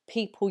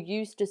people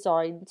use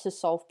design to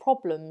solve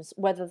problems,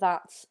 whether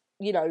that's,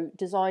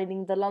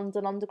 designing the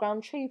London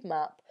Underground tube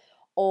map,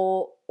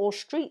 or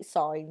street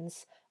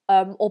signs,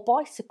 or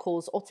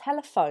bicycles or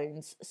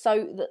telephones.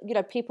 So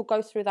that, people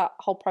go through that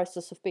whole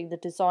process of being the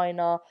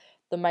designer,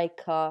 the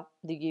maker,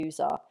 the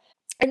user.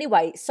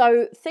 Anyway,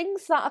 so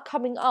things that are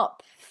coming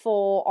up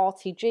for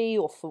RTG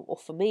or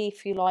for me,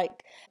 if you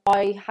like,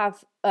 I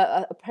have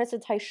a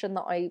presentation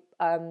that I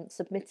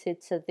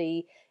submitted to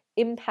the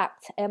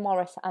Impact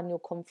MRS annual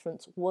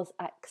conference was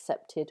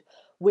accepted,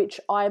 which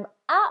I'm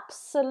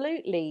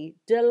absolutely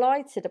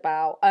delighted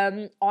about.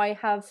 I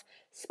have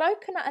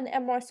spoken at an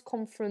MRS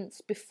conference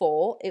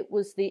before. It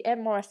was the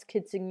MRS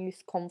Kids and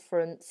Youth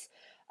Conference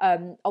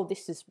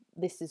This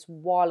is a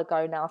while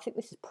ago now. I think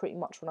this is pretty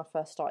much when I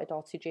first started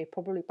RTG,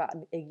 probably about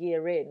a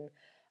year in,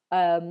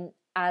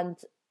 and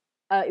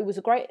it was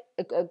a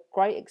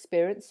great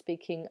experience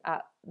speaking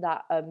at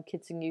that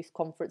kids and youth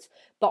conference.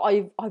 But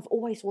I've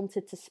always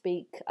wanted to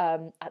speak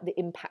at the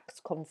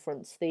Impact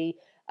conference, the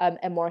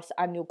MRS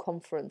annual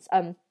conference.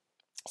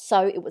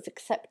 So it was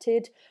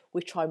accepted,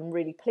 which I'm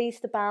really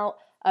pleased about.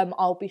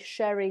 I'll be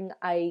sharing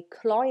a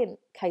client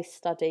case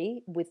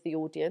study with the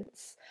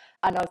audience,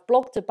 and I've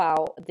blogged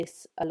about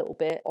this a little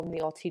bit on the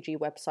RTG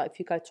website. If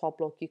you go to our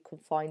blog, you can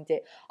find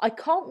it. I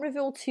can't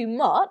reveal too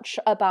much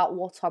about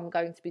what I'm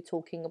going to be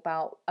talking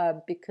about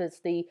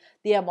because the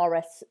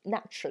MRS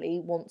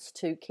naturally wants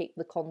to keep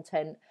the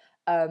content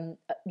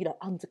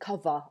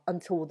undercover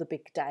until the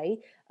big day.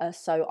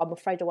 So I'm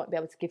afraid I won't be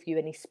able to give you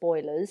any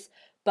spoilers.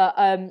 But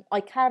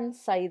I can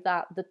say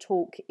that the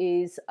talk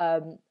is,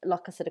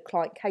 like I said, a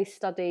client case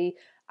study,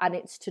 and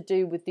it's to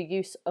do with the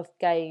use of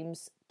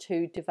games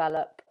to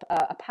develop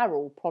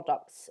apparel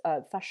products,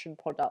 fashion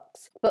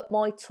products. But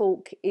my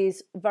talk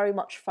is very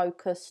much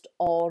focused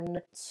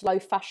on slow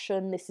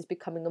fashion. This is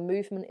becoming a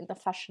movement in the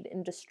fashion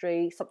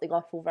industry, something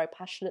I feel very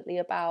passionately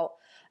about.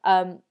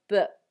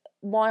 But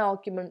my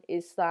argument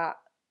is that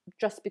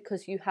just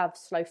because you have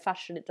slow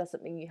fashion, it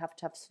doesn't mean you have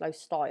to have slow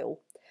style.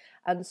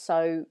 And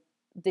so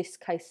this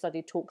case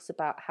study talks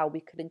about how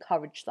we can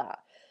encourage that,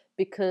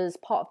 because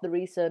part of the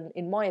reason,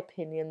 in my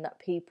opinion, that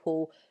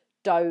people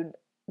don't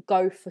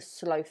go for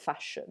slow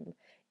fashion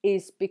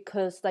is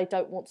because they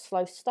don't want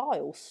slow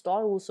style.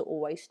 Styles are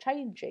always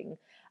changing.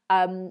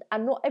 And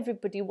not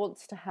everybody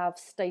wants to have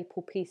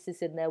staple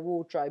pieces in their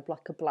wardrobe,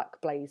 like a black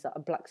blazer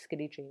and black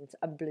skinny jeans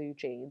and blue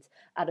jeans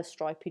and a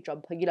stripy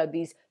jumper,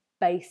 these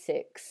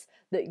basics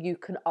that you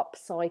can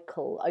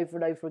upcycle over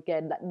and over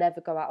again that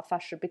never go out of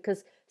fashion,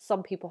 because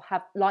some people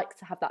like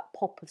to have that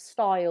pop of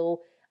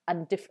style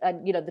and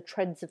the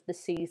trends of the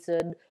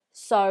season.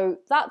 So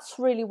that's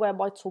really where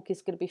my talk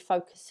is going to be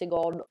focusing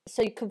on.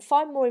 So you can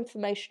find more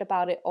information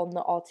about it on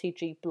the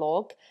RTG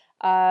blog.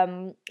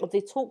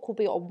 The talk will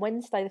be on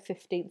Wednesday the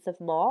 15th of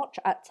March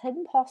at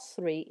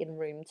 3:10 in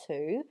room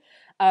 2.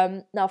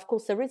 Now, of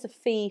course, there is a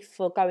fee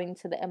for going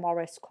to the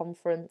MRS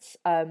conference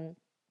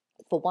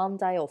for 1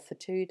 day or for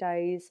 2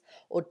 days,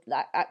 or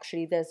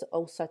actually there's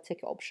also a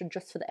ticket option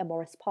just for the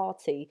MRS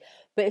party.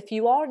 But if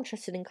you are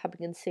interested in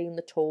coming and seeing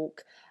the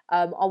talk,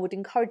 I would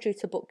encourage you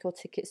to book your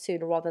ticket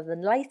sooner rather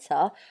than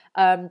later,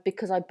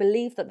 because I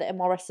believe that the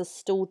MRS is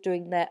still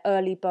doing their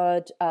early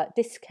bird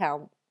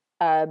discount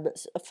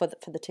for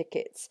the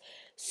tickets.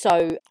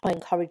 So I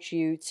encourage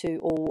you to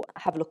all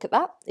have a look at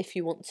that if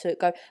you want to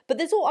go. But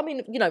there's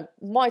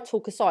my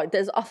talk aside,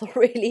 there's other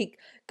really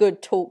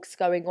good talks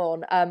going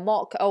on.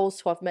 Mark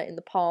Earls, who I've met in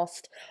the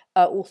past,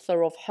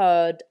 author of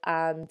Herd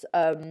and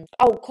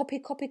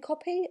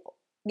Copy.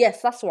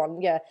 Yes, that's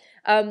one, yeah.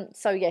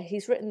 So yeah,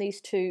 he's written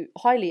these 2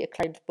 highly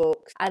acclaimed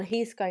books, and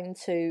he's going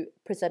to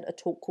present a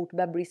talk called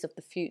Memories of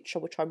the Future,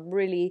 which I'm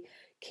really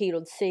keen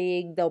on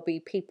seeing. There'll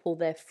be people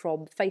there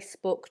from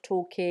Facebook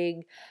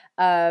talking.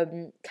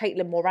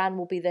 Caitlin Moran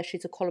will be there.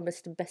 She's a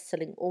columnist and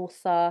best-selling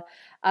author.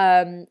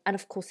 And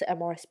of course, the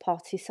MRS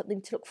party is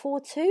something to look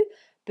forward to.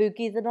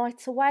 Boogie the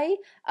night away.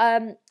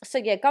 So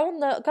yeah, go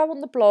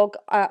on the blog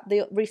at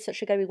the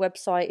Researcher Gaming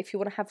website if you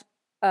want to have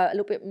a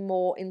little bit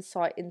more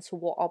insight into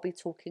what I'll be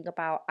talking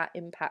about at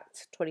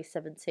Impact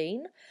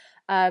 2017.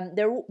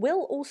 There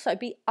will also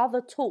be other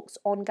talks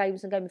on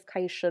games and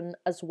gamification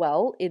as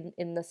well in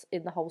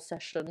the whole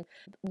session.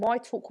 My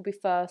talk will be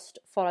first,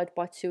 followed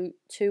by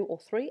two or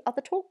three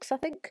other talks, I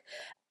think.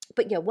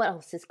 But yeah, what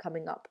else is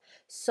coming up?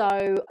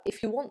 So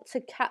if you want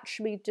to catch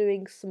me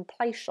doing some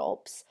play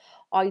shops,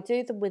 I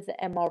do them with the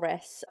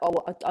MRS,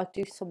 or I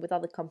do some with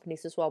other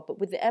companies as well, but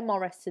with the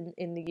MRS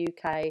in the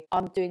UK,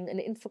 I'm doing an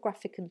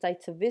infographic and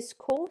data viz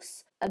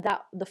course, and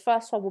that the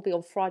first one will be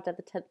on Friday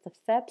the 10th of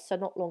Feb, so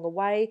not long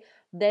away.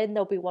 Then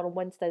there'll be one on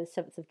Wednesday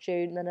the 7th of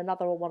June, then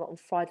another one on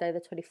Friday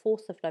the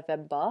 24th of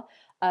November.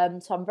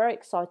 So I'm very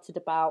excited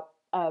about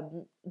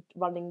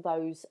running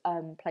those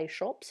play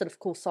shops, and of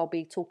course I'll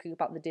be talking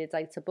about the Dear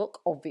Data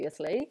book,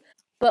 obviously.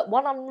 But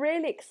what I'm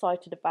really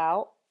excited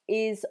about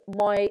is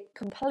my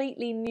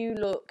completely new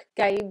look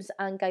games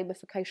and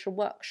gamification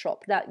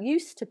workshop. That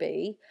used to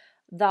be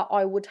that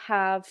I would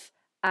have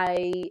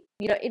a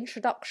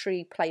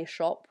introductory play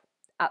shop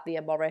at the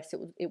MRS.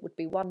 It would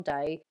be 1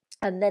 day,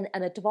 and then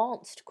an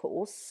advanced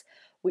course,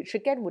 which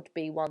again would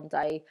be 1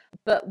 day.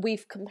 But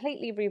we've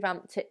completely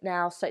revamped it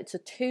now, so it's a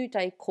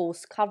 2-day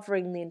course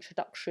covering the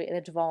introductory and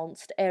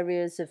advanced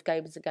areas of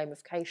games and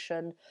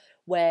gamification,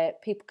 where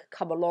people could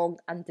come along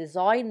and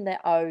design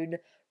their own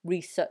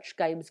research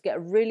games, get a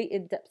really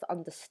in-depth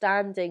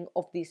understanding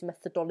of these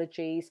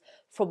methodologies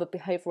from a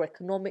behavioural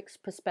economics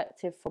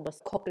perspective, from a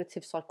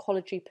cognitive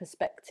psychology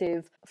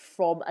perspective,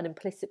 from an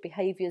implicit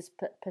behaviours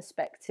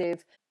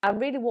perspective.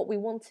 And really what we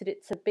wanted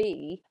it to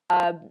be,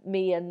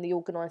 me and the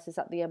organisers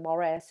at the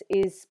MRS,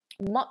 is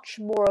much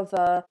more of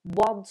a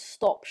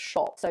one-stop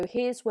shop. So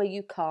here's where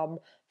you come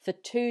for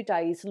 2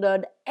 days,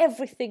 learn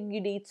everything you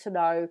need to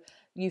know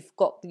you've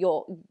got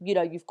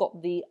you've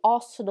got the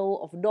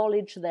arsenal of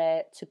knowledge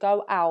there to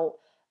go out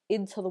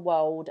into the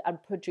world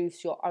and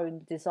produce your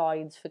own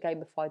designs for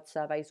gamified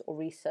surveys or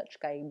research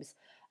games.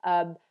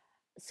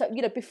 So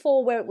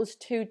before, where it was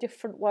two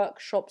different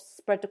workshops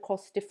spread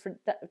across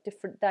different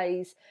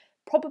days,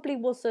 probably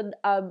wasn't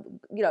a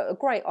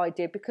great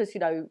idea, because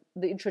the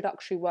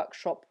introductory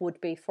workshop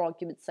would be, for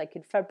argument's sake,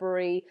 in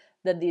February,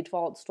 then the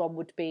advanced one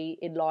would be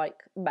in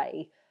like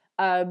May.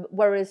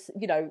 Whereas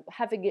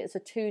having it as a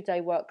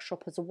 2-day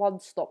workshop, as a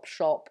one-stop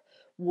shop,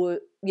 would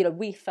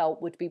we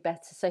felt would be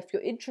better. So if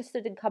you're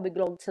interested in coming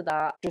along to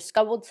that, just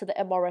go onto the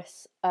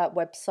MRS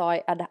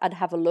website and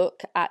have a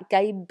look at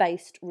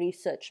Game-Based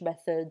Research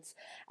Methods,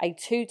 a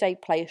 2-day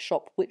player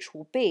shop, which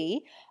will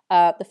be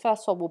the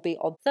first one will be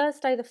on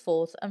Thursday the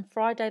 4th and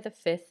Friday the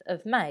 5th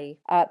of May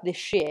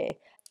this year.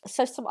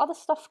 So some other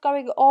stuff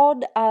going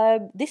on.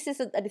 This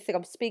isn't anything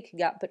I'm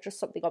speaking at, but just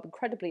something I'm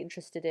incredibly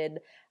interested in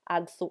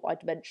and thought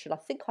I'd mention. I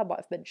think I might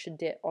have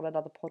mentioned it on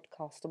another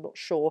podcast, I'm not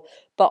sure.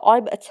 But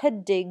I'm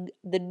attending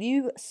the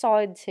New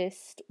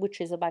Scientist, which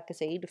is a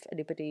magazine, if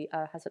anybody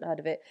hasn't heard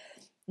of it.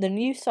 The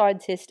New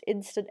Scientist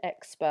Instant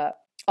Expert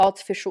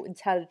Artificial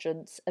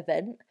Intelligence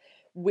event,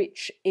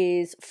 which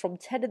is from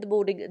 10 in the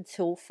morning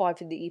until 5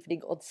 in the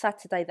evening on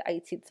Saturday the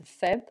 18th of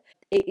Feb.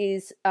 It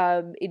is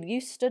in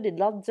Euston in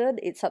London.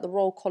 It's at the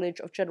Royal College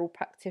of General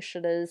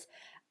Practitioners,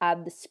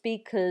 and the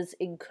speakers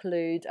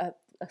include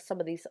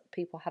some of these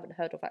people I haven't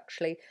heard of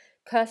actually.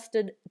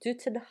 Kirsten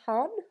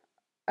Dutenhan,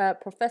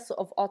 Professor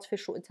of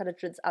Artificial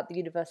Intelligence at the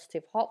University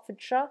of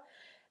Hertfordshire.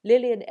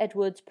 Lillian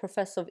Edwards,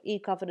 Professor of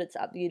E-Governance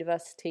at the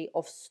University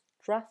of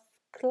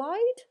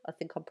Strathclyde. I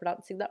think I'm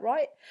pronouncing that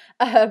right.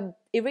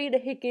 Irina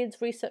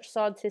Higgins, Research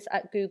Scientist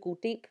at Google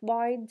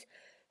DeepMind.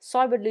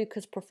 Simon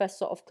Lucas,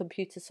 Professor of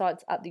Computer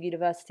Science at the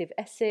University of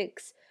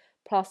Essex,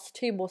 plus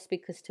 2 more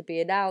speakers to be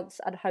announced,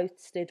 and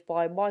hosted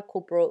by Michael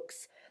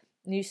Brooks,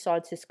 New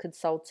Scientist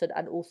Consultant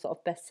and author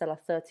of bestseller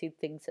 13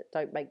 Things That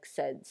Don't Make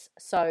Sense.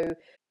 So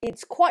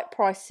it's quite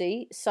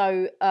pricey.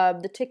 So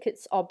the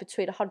tickets are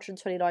between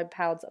 £129 and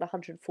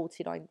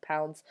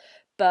 £149.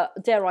 But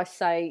dare I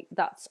say,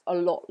 that's a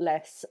lot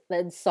less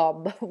than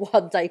some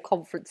one-day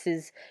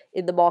conferences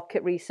in the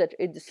market research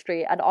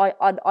industry, and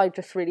I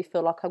just really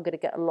feel like I'm going to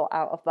get a lot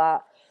out of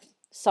that.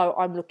 So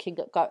I'm looking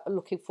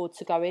forward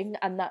to going,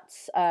 and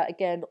that's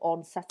again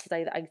on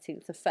Saturday the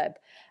 18th of Feb.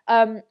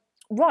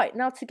 Right,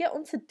 now to get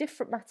on to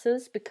different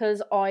matters,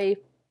 because I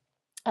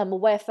am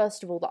aware,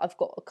 first of all, that I've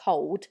got a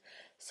cold,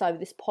 so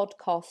this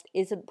podcast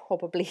isn't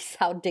probably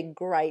sounding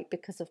great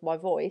because of my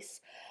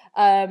voice,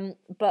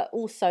 but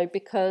also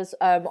because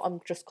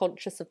I'm just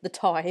conscious of the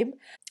time.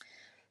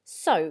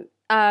 So,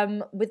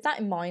 with that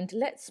in mind,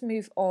 let's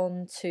move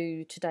on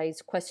to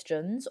today's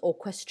questions, or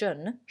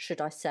question,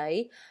 should I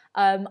say.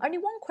 Only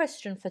one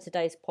question for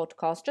today's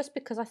podcast, just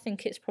because I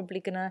think it's probably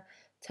going to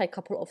take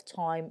up a lot of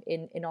time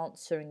in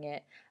answering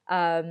it.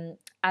 And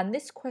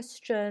this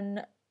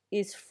question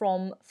is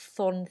from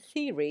Thon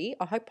Theory.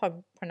 I hope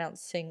I'm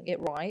pronouncing it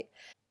right.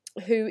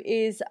 Who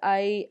is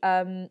a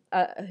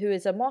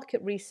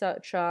market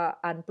researcher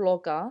and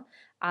blogger,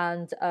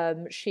 and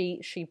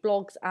she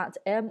blogs at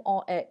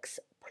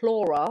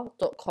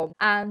mrxplora.com,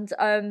 and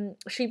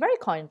she very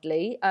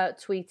kindly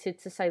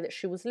tweeted to say that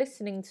she was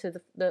listening to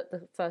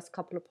the first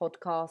couple of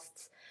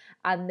podcasts,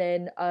 and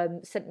then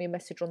sent me a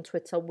message on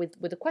Twitter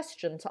with a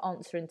question to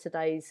answer in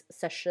today's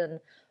session.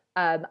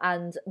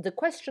 And the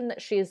question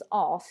that she has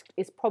asked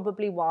is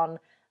probably one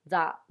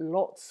that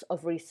lots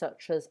of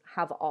researchers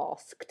have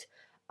asked,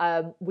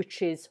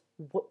 which is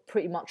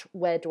pretty much,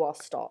 where do I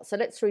start? So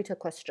let's read her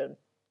question.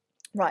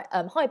 Right,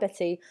 hi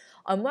Betty,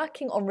 I'm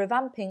working on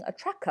revamping a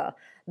tracker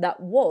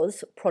that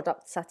was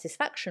product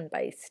satisfaction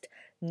based,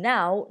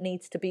 now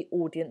needs to be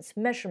audience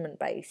measurement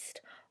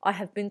based. I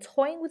have been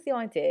toying with the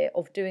idea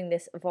of doing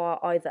this via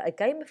either a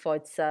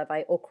gamified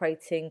survey or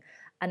creating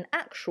an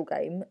actual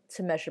game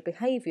to measure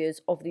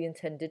behaviours of the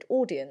intended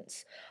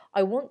audience.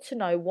 I want to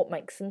know what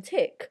makes them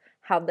tick,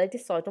 how they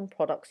decide on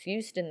products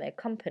used in their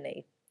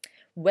company.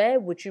 Where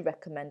would you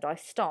recommend I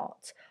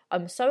start?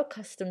 I'm so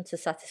accustomed to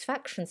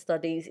satisfaction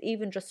studies,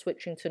 even just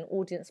switching to an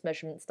audience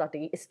measurement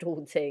study is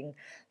daunting.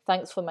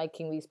 Thanks for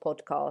making these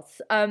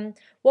podcasts.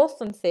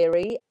 Waltham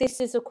Theory,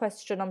 this is a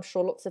question I'm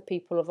sure lots of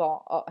people have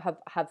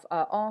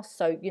asked.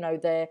 So,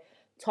 they're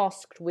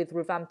tasked with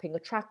revamping a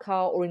tracker,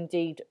 or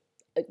indeed,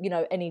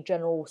 any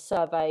general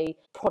survey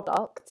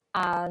product,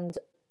 and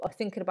are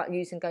thinking about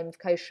using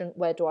gamification.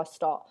 Where do I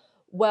start?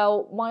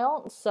 Well, my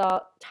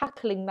answer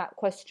tackling that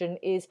question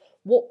is,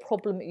 what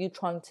problem are you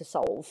trying to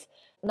solve?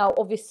 Now,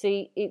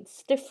 obviously,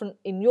 it's different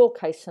in your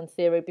case in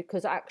theory,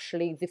 because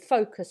actually the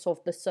focus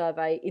of the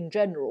survey in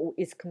general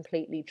is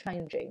completely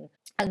changing.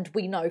 And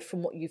we know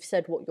from what you've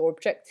said what your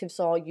objectives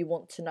are. You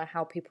want to know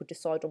how people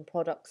decide on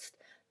products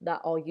that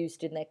are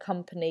used in their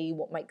company,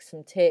 what makes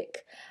them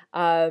tick.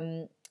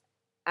 And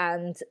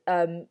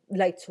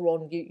later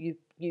on, you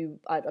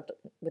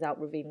without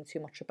revealing too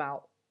much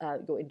about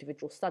your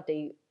individual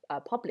study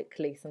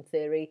publicly, some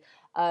theory,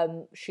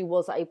 she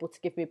was able to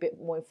give me a bit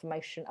more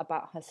information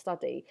about her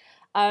study.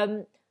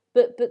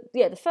 But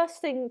yeah, the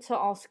first thing to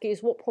ask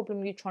is what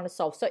problem are you trying to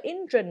solve? So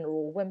in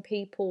general, when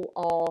people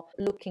are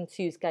looking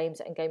to use games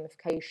and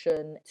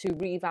gamification to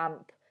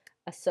revamp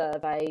a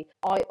survey,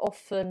 I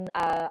often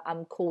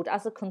am called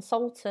as a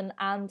consultant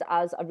and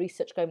as a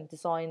research game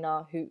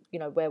designer who,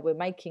 where we're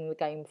making the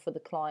game for the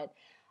client,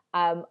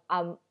 am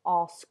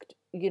asked,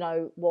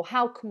 well,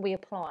 how can we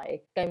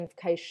apply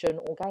gamification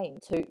or game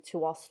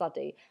to our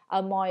study?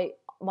 And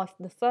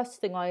the first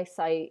thing I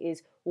say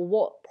is, well,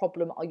 what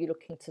problem are you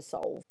looking to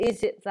solve?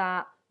 Is it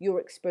that you're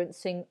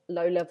experiencing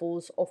low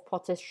levels of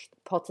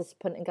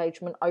participant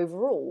engagement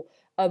overall?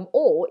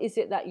 Or is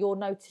it that you're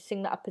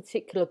noticing that a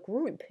particular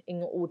group in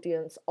your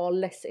audience are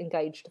less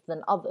engaged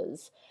than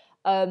others?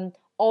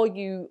 Are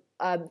you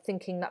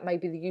thinking that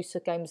maybe the use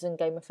of games and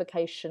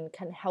gamification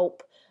can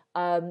help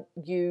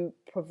you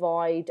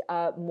provide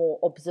more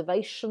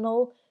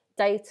observational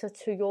data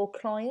to your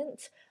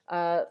client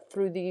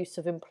through the use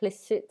of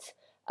implicit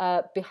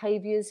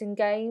behaviours in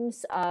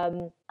games,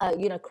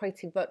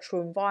 creating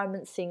virtual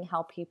environments, seeing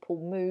how people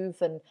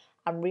move and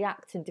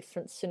react in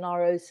different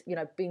scenarios,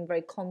 being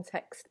very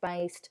context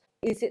based.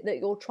 Is it that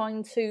you're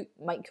trying to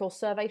make your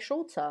survey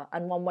shorter?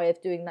 And one way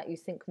of doing that you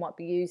think might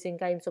be using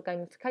games or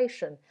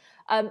gamification.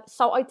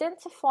 So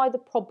identify the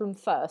problem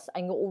first,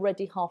 and you're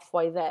already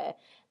halfway there.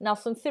 Now,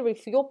 some theory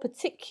for your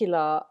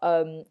particular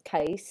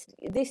case,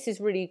 this is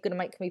really going to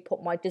make me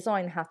put my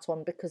design hat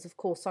on, because of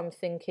course I'm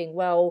thinking,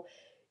 well,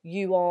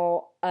 you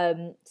are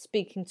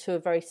speaking to a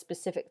very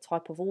specific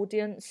type of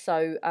audience.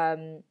 So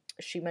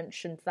she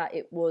mentioned that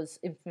it was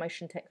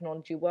information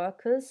technology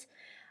workers,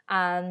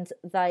 and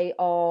they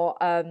are,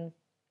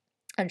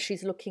 and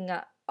she's looking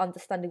at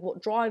understanding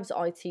what drives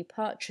IT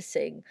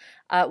purchasing.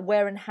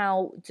 Where and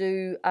how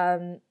do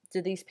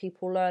these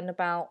people learn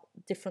about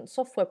different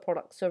software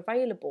products are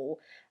available?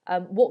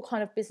 What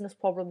kind of business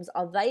problems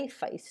are they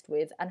faced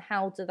with, and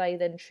how do they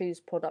then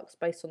choose products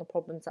based on the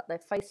problems that they're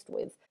faced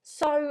with?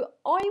 So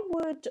I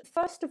would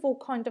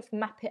what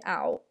map it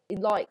out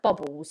in like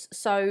bubbles.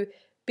 So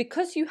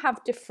because you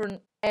have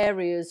different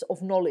areas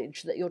of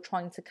knowledge that you're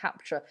trying to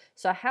capture,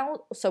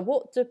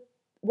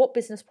 what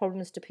business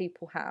problems do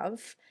people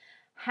have?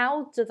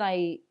 How do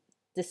they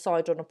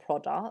decide on a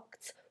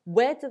product?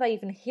 Where do they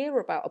even hear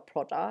about a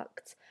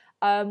product?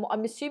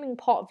 I'm assuming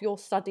part of your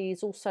study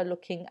is also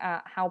looking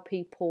at how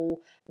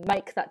people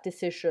make that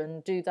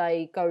decision. Do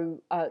they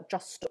go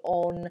just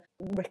on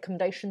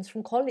recommendations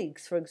from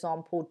colleagues, for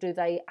example? Do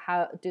they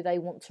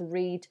want to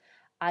read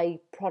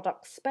a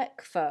product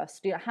spec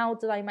first? How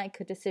do they make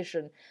a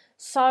decision?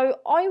 So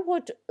I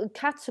would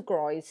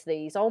categorize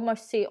these. I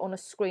almost see it on a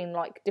screen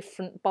like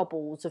different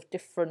bubbles of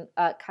different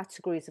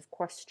categories of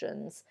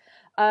questions,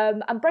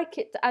 and break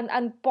it.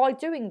 And by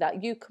doing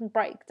that, you can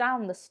break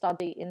down the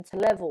study into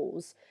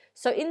levels.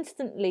 So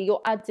instantly,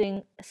 you're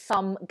adding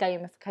some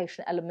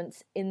gamification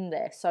elements in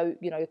there. So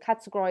you're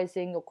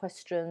categorizing your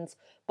questions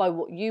by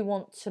what you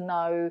want to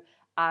know,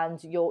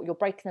 and you're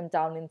breaking them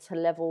down into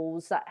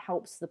levels. That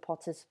helps the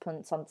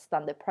participants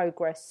understand their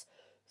progress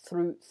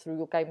through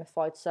your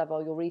gamified survey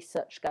or your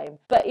research game.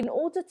 But in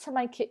order to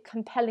make it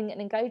compelling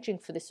and engaging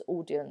for this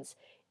audience,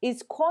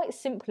 is quite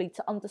simply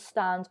to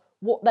understand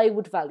what they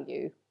would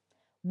value.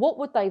 What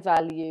would they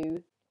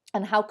value,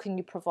 and how can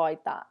you provide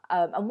that?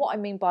 And what I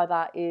mean by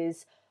that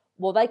is,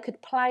 well, they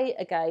could play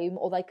a game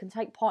or they can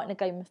take part in a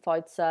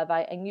gamified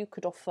survey, and you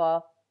could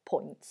offer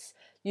points.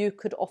 You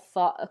could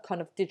offer a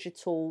kind of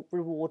digital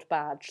reward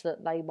badge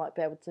that they might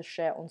be able to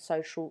share on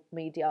social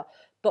media.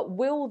 But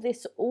will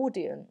this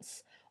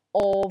audience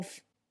of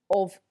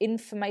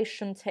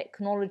information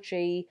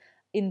technology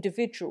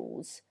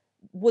individuals,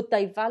 would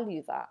they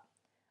value that?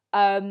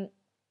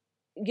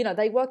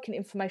 They work in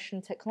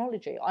information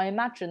technology. I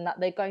imagine that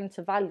they're going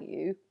to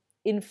value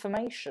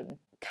information.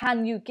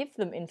 Can you give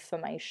them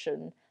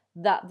information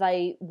that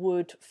they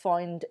would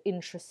find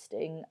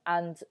interesting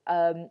and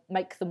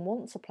make them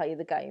want to play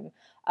the game?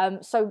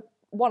 So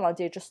one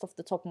idea just off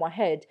the top of my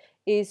head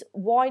is,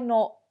 why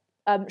not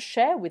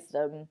share with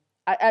them,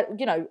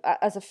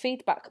 as a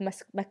feedback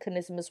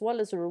mechanism as well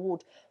as a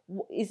reward?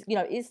 Is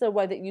there a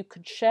way that you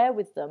could share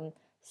with them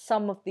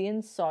some of the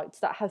insights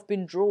that have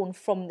been drawn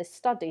from this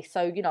study?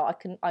 So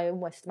I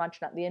almost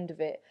imagine at the end of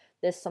it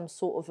there's some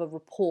sort of a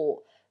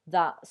report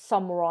that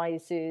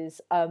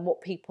summarises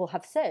what people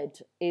have said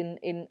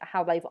in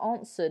how they've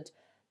answered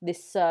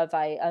this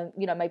survey, and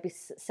maybe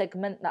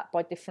segment that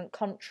by different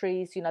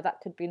countries. That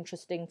could be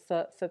interesting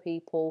for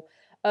people.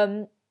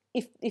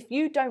 If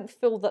you don't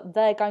feel that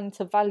they're going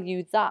to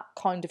value that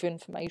kind of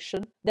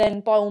information,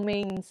 then by all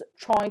means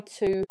try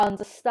to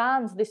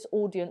understand this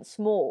audience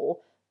more,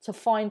 to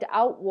find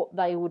out what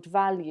they would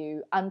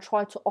value, and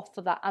try to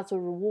offer that as a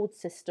reward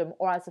system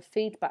or as a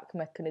feedback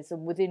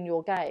mechanism within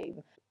your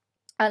game.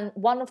 And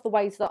one of the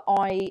ways that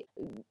I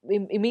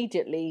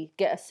immediately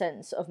get a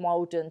sense of my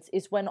audience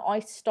is when I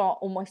start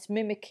almost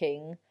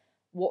mimicking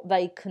what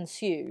they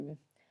consume,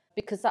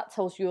 because that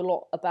tells you a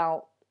lot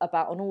about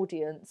an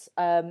audience.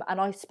 And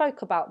I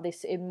spoke about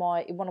this in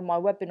one of my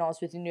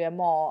webinars with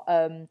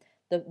UMR,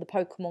 the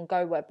Pokemon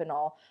Go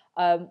webinar,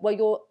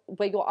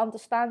 where you're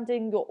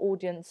understanding your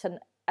audience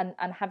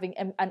and having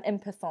and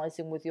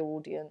empathizing with your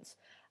audience.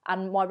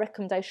 And my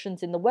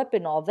recommendations in the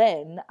webinar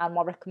then and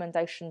my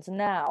recommendations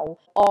now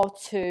are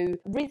to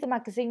read the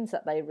magazines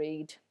that they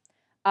read.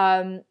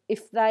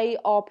 If they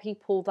are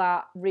people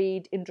that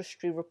read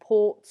industry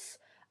reports,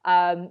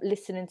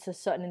 listening to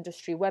certain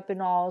industry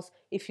webinars,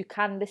 if you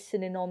can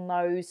listen in on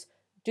those,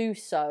 do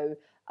so.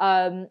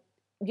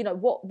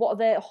 What are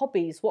their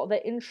hobbies? What are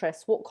their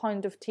interests? What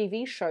kind of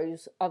TV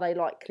shows are they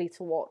likely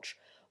to watch?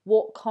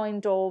 What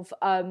kind of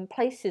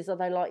places are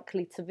they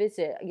likely to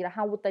visit?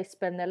 How would they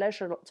spend their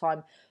leisure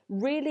time?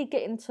 Really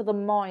get into the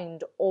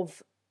mind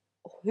of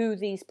who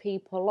these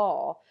people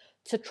are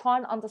to try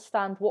and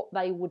understand what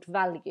they would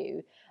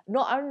value.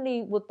 Not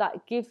only would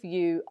that give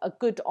you a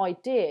good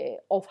idea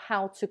of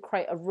how to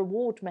create a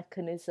reward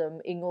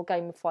mechanism in your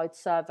gamified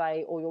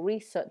survey or your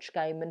research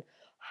game and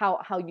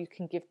how you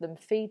can give them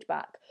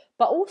feedback,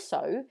 but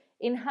also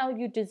in how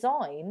you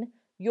design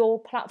your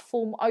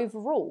platform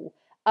overall.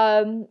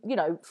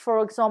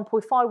 For example,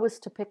 if I was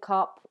to pick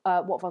up,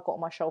 what have I got on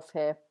my shelf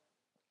here?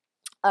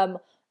 I've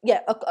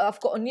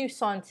got a New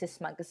Scientist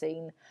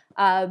magazine,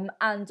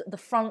 and the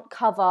front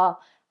cover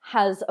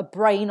has a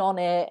brain on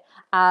it,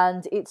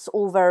 and it's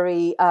all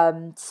very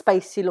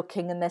spacey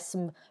looking, and there's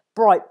some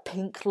bright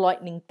pink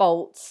lightning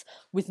bolts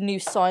with New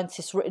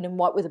Scientist written in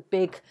white with a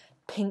big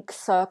pink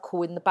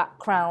circle in the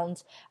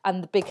background,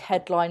 and the big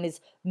headline is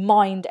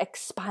Mind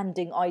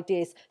Expanding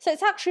Ideas. So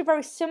it's actually a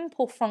very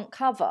simple front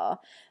cover,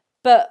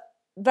 but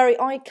very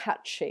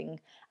eye-catching.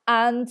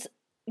 And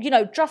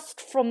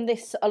just from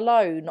this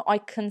alone, I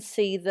can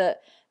see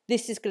that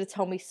this is going to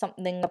tell me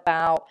something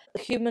about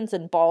humans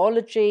and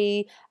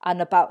biology and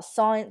about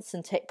science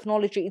and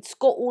technology. It's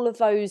got all of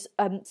those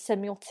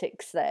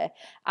semiotics there,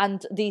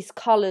 and these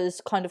colours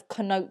kind of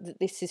connote that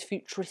this is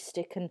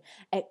futuristic and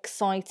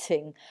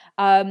exciting.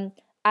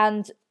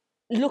 And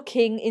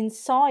looking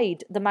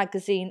inside the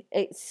magazine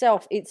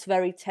itself, it's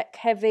very tech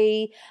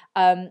heavy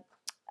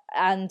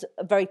and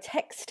very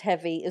text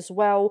heavy as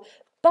well.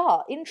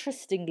 But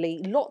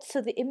interestingly, lots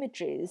of the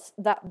images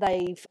that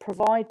they've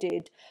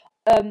provided,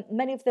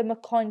 many of them are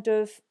kind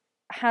of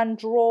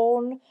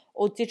hand-drawn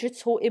or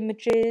digital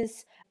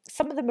images.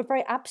 Some of them are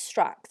very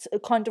abstract.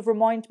 It kind of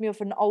remind me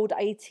of an old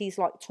 80s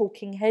like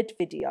talking head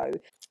video.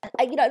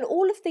 And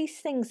all of these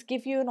things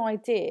give you an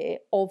idea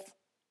of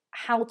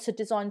how to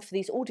design for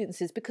these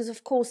audiences, because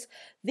of course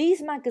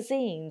these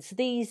magazines,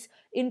 these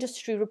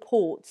industry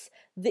reports,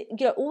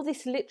 all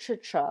this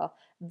literature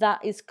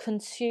that is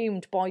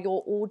consumed by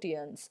your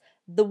audience,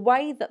 the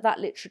way that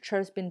literature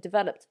has been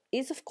developed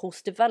is of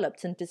course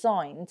developed and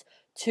designed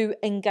to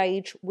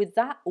engage with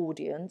that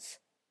audience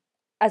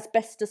as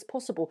best as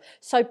possible.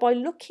 So by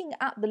looking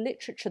at the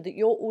literature that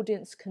your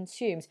audience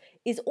consumes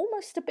is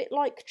almost a bit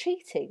like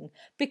cheating,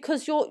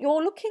 because you're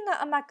looking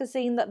at a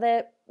magazine that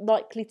they're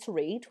likely to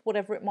read,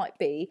 whatever it might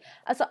be,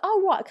 as like,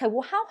 oh right, okay,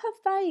 well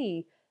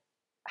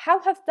how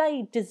have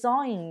they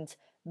designed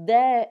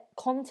their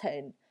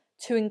content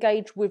to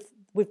engage with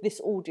this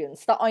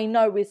audience that I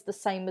know is the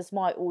same as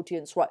my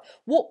audience, right?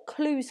 What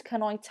clues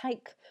can I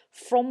take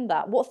from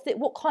that?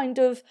 What kind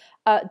of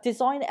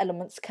design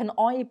elements can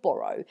I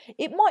borrow?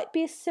 It might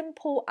be as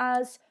simple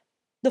as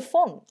the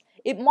font.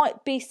 It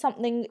might be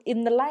something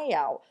in the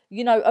layout.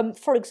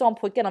 For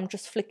example, again, I'm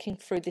just flicking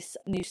through this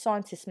New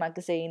Scientist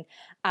magazine,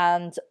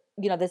 and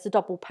there's a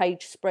double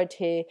page spread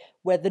here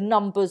where the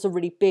numbers are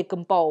really big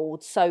and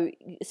bold. So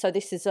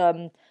this is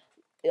a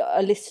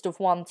list of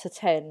 1 to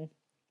 10.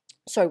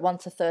 1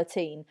 to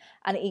 13,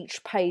 and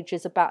each page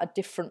is about a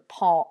different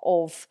part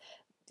of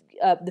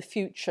the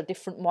future,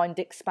 different mind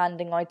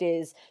expanding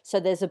ideas. So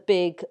there's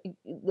big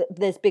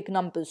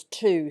numbers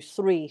 2,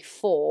 3,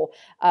 4.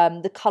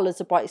 The colours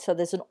are bright, so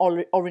there's an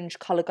orange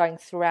colour going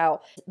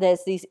throughout.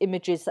 There's these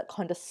images that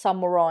kind of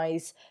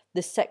summarise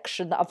the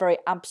section that are very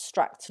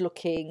abstract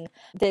looking.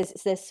 There's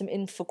some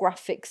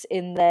infographics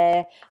in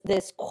there.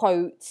 There's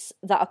quotes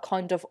that are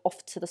kind of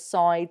off to the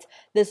side.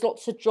 There's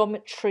lots of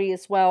geometry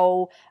as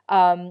well,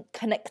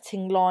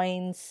 connecting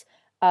lines,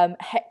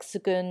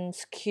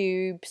 hexagons,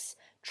 cubes,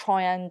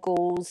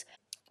 triangles.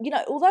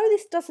 Although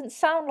this doesn't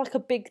sound like a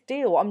big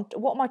deal,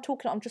 what am I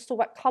talking about? I'm just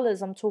talking about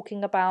colours, I'm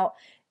talking about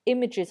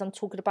images, I'm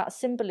talking about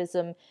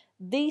symbolism.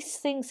 These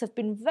things have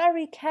been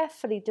very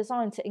carefully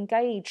designed to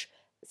engage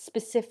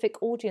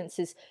specific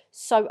audiences.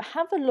 So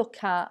have a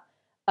look at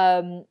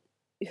who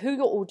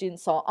your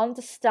audience are,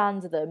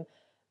 understand them,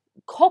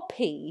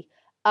 copy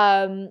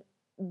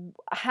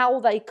how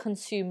they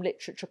consume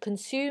literature,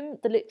 consume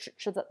the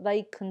literature that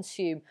they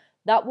consume.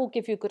 That will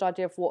give you a good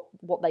idea of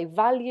what they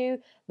value.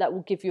 That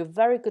will give you a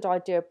very good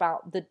idea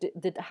about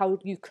how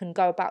you can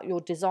go about your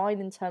design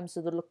in terms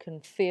of the look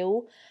and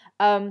feel.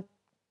 And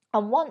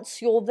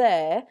once you're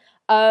there,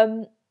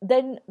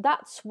 then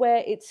that's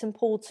where it's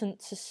important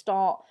to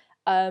start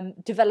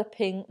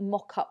developing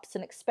mock-ups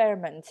and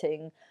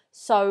experimenting.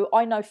 So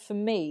I know for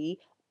me,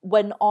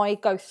 when I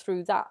go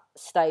through that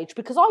stage,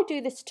 because I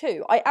do this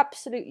too. I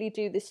absolutely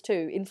do this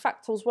too. In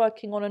fact, I was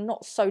working on a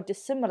not so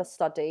dissimilar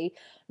study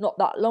not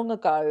that long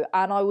ago,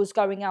 and I was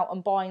going out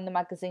and buying the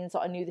magazines that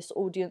I knew this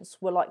audience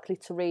were likely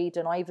to read,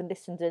 and I even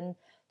listened in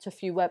to a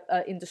few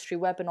industry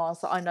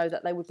webinars that I know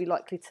that they would be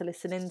likely to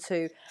listen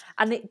into,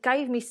 and it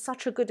gave me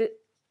such a good,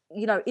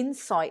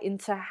 insight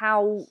into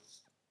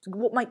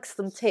what makes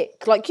them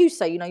tick. Like you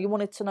say, you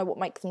wanted to know what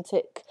makes them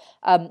tick,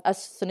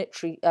 as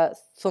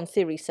Thon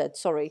Theory said,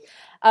 sorry.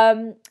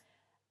 So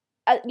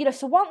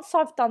once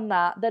I've done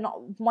that, then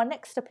my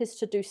next step is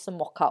to do some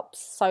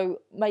mock-ups.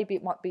 So maybe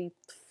it might be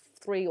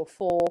 3 or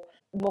 4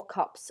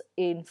 mock-ups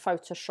in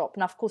Photoshop.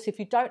 Now, of course, if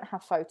you don't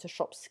have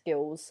Photoshop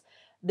skills,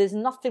 there's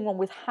nothing wrong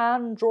with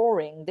hand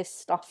drawing this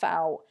stuff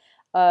out.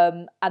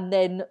 And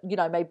then,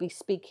 maybe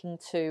speaking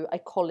to a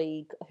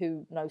colleague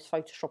who knows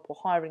Photoshop, or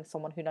hiring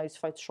someone who knows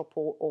Photoshop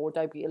or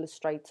Adobe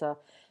Illustrator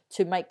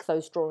to make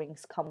those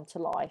drawings come to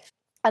life.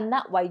 And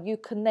that way you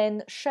can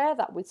then share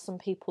that with some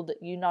people that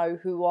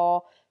who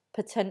are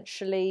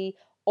potentially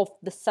of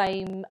the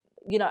same,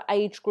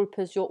 age group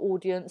as your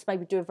audience,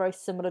 maybe do a very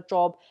similar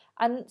job,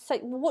 and say,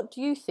 well, what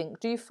do you think?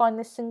 Do you find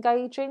this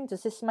engaging?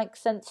 Does this make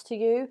sense to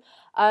you?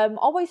 I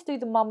always do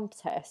the mum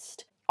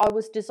test. I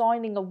was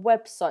designing a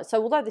website.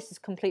 So although this is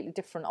completely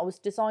different, I was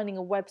designing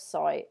a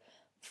website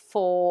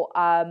for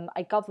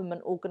a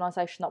government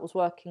organisation that I was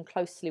working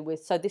closely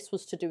with. So this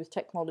was to do with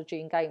technology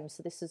and games.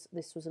 So this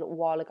was a little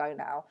while ago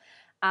now.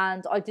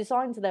 And I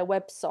designed their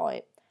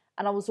website,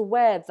 and I was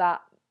aware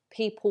that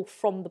people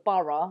from the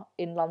borough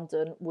in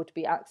London would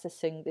be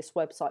accessing this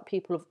website,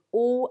 people of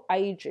all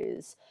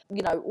ages,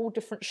 all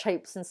different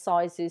shapes and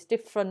sizes,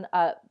 different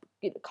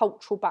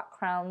cultural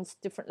backgrounds,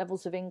 different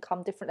levels of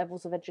income, different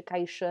levels of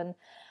education.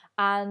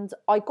 And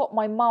I got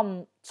my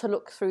mum to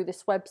look through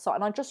this website,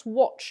 and I just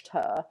watched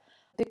her,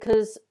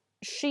 because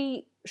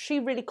she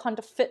really kind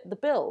of fit the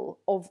bill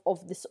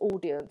of this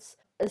audience,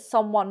 as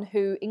someone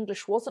who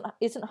English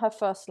isn't her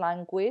first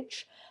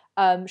language.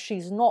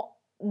 She's not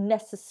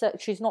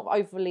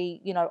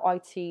overly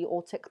IT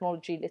or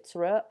technology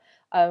literate.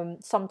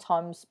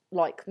 Sometimes,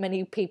 like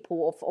many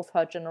people of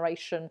her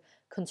generation,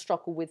 can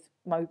struggle with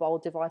mobile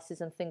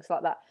devices and things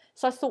like that.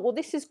 So I thought, well,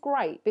 this is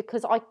great,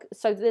 because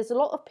so there's a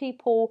lot of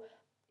people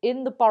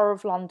in the Borough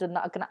of London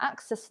that are going to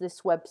access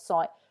this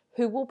website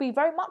who will be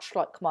very much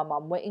like my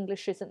mum, where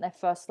English isn't their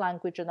first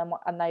language, and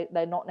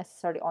they're not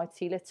necessarily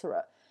IT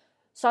literate.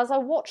 So as I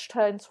watched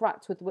her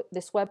interact with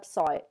this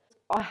website,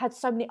 I had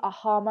so many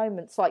aha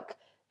moments. Like,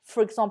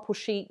 for example,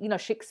 she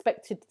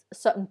expected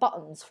certain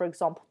buttons, for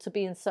example, to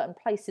be in certain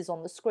places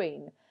on the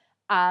screen,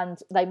 and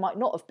they might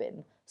not have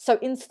been. So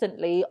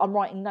instantly, I'm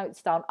writing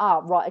notes down.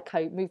 Right,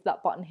 okay, move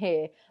that button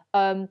here.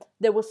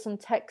 There was some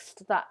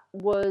text that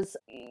was,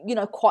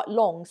 quite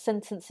long,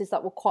 sentences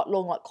that were quite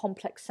long, like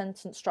complex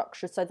sentence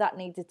structure. So that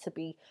needed to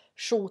be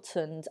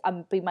shortened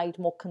and be made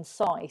more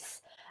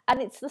concise. And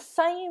it's the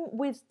same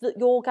with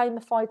your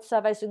gamified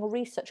surveys and your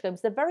research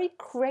games. They're very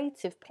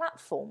creative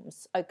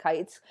platforms, okay?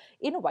 It's,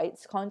 in a way,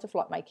 it's kind of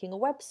like making a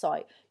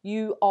website.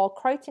 You are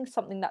creating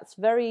something that's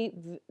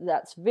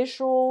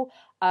visual.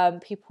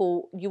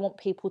 You want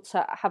people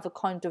to have a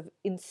kind of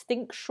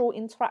instinctual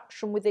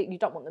interaction with it. You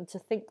don't want them to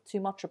think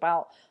too much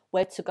about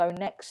where to go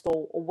next,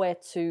 or where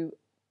to,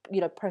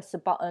 press a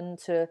button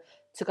to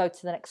go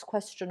to the next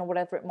question, or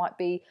whatever it might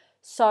be.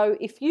 So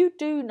if you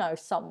do know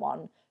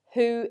someone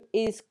who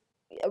is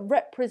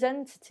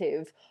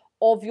representative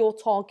of your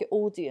target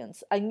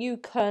audience, and you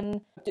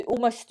can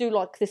almost do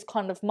like this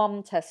kind of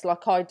mum test,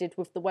 like I did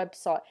with the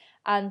website,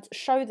 and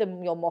show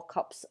them your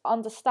mock-ups,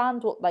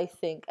 understand what they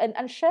think,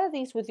 and share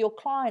these with your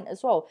client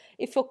as well.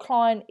 If your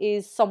client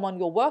is someone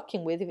you're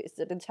working with, if it's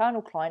an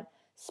internal client,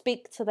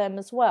 speak to them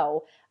as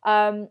well.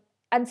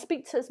 And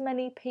speak to as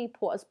many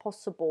people as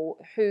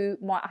possible who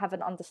might have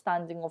an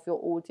understanding of your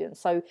audience.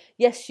 So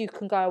yes, you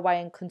can go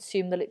away and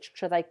consume the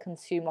literature they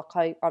consume, like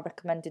I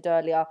recommended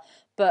earlier.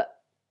 But,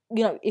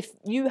 if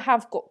you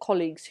have got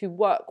colleagues who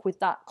work with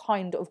that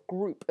kind of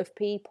group of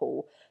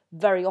people,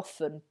 very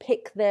often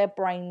pick their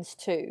brains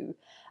too.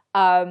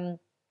 And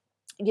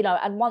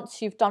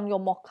once you've done your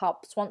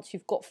mock-ups, once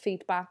you've got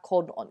feedback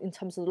on in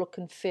terms of the look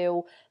and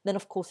feel, then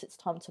of course it's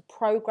time to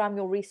program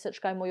your research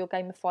game or your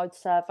gamified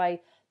survey.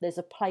 There's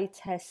a play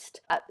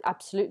test.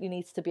 Absolutely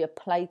needs to be a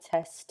play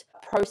test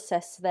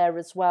process there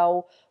as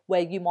well,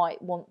 where you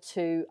might want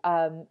to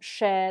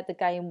share the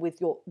game with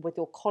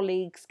your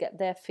colleagues, get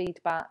their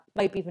feedback,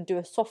 maybe even do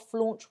a soft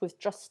launch with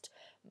just,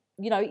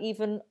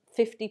 even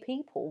 50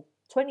 people.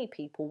 20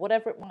 people,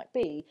 whatever it might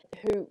be,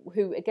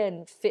 who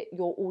again fit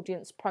your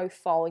audience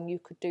profile, and you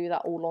could do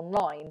that all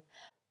online.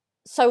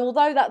 So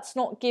although that's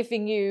not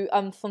giving you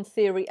from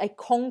theory a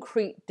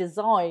concrete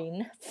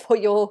design for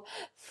your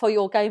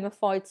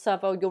gamified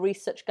survey or your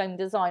research game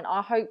design,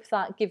 I hope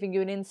that giving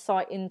you an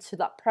insight into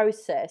that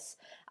process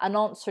and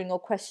answering your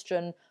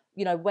question,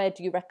 where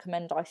do you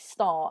recommend I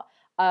start,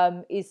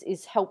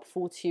 is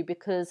helpful to you,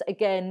 because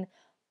again,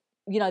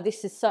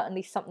 this is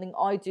certainly something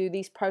I do.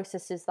 These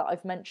processes that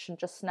I've mentioned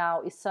just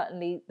now is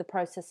certainly the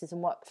processes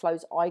and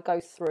workflows I go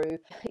through.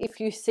 If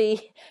you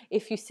see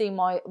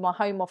my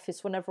home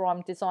office, whenever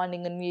I'm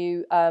designing a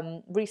new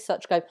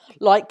research game,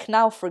 like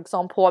now, for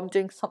example, I'm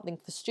doing something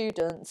for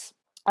students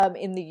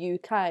in the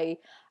UK,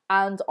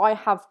 and I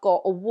have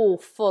got a wall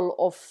full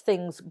of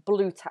things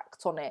blue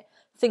tacked on it,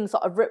 things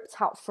that I've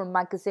ripped out from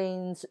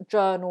magazines,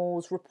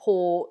 journals,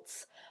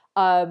 reports,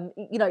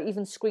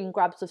 even screen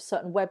grabs of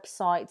certain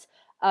websites.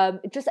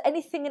 Just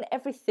anything and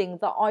everything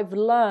that I've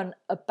learned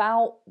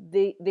about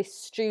this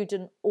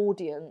student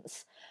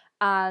audience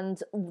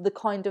and the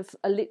kind of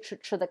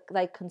literature that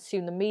they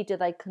consume, the media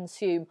they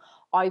consume.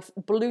 I've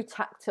blue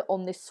tacked it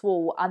on this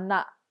wall, and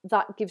that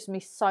gives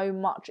me so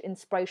much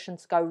inspiration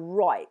to go,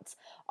 right,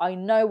 I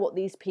know what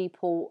these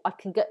people, I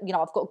can get,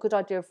 I've got a good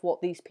idea of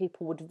what these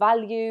people would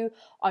value.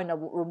 I know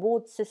what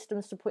reward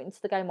systems to put into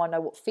the game. I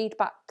know what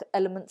feedback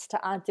elements to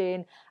add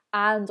in.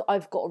 And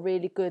I've got a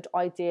really good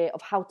idea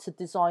of how to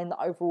design the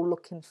overall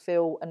look and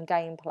feel and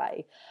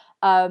gameplay.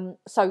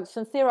 So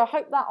Cynthia, I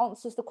hope that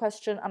answers the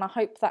question, and I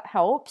hope that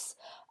helps.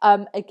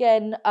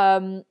 Again,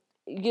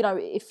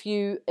 if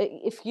you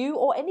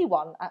or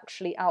anyone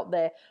actually out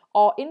there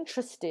are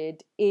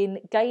interested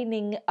in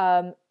gaining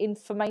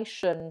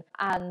information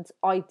and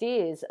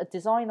ideas,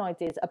 design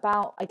ideas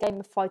about a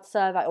gamified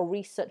survey or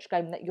research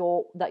game that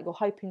you're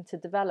hoping to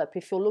develop,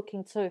 if you're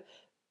looking to,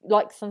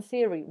 like some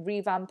theory,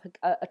 revamp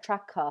a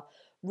tracker.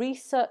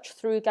 Research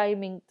Through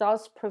Gaming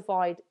does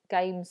provide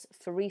games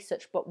for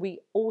research, but we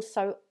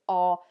also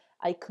are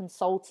a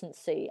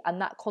consultancy, and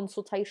that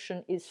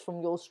consultation is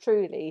from yours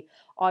truly.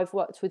 I've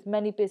worked with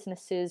many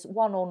businesses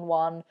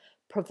one-on-one,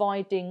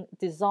 providing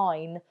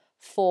design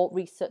for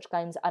research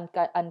games and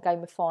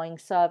gamifying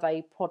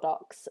survey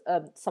products.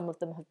 Some of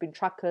them have been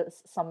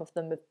trackers, some of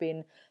them have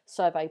been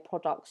survey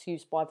products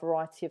used by a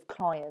variety of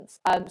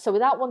clients. So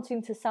without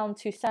wanting to sound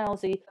too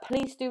salesy,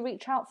 please do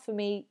reach out for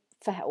me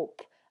for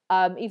help.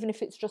 Even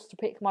if it's just to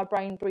pick my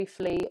brain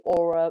briefly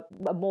or a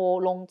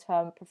more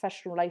long-term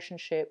professional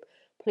relationship,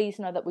 please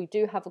know that we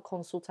do have a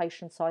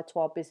consultation side to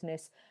our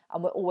business,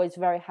 and we're always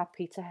very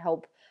happy to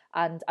help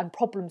and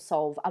problem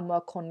solve and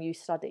work on new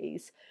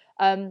studies.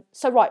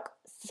 So right,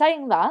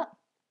 saying that,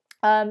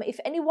 if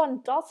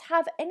anyone does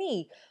have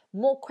any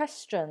more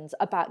questions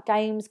about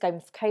games,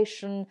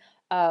 gamification,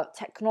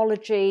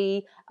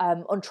 technology,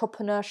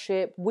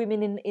 entrepreneurship,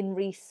 women in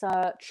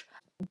research,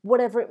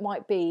 whatever it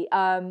might be,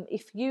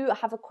 if you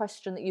have a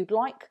question that you'd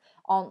like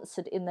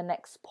answered in the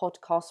next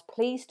podcast,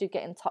 please do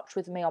get in touch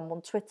with me. I'm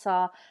on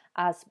Twitter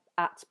as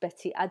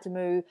 @Betty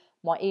Adamou.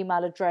 My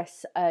email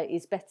address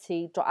is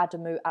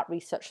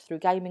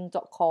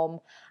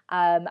betty.adamou@researchthroughgaming.com,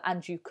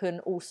 and you can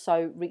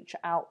also reach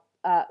out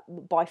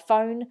by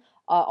phone.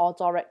 Our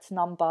direct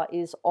number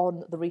is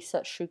on the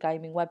Research Through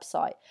Gaming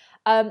website.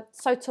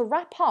 So to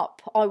wrap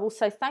up, I will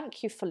say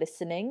thank you for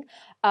listening.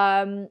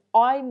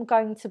 I'm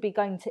going to be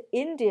going to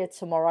India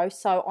tomorrow,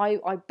 so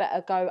I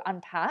better go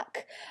and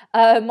pack.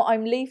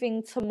 I'm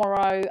leaving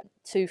tomorrow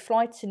to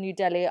fly to New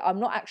Delhi. I'm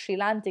not actually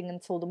landing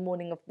until the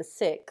morning of the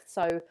 6th,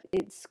 so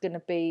it's going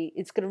to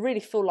really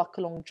feel like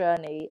a long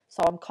journey.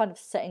 So I'm kind of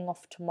setting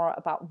off tomorrow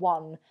about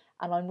 1,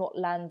 and I'm not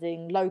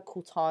landing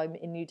local time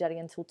in New Delhi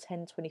until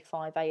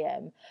 10:25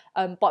 a.m.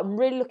 But I'm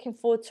really looking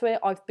forward to it.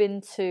 I've been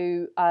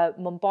to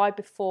Mumbai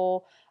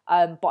before,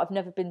 but I've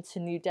never been to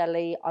New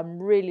Delhi. I'm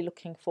really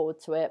looking forward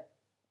to it.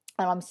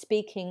 And I'm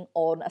speaking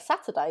on a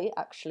Saturday,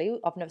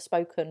 actually. I've never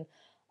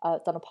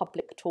done a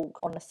public talk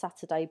on a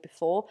Saturday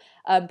before,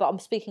 but I'm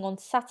speaking on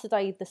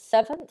Saturday the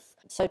 7th,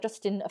 so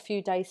just in a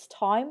few days'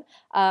 time,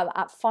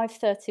 at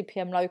 5:30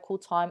 p.m. local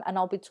time, and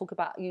I'll be talking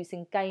about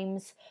using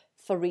games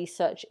for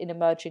research in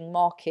emerging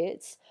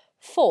markets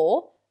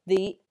for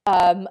the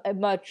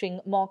Emerging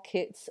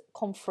Markets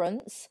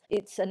Conference.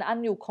 It's an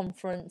annual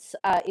conference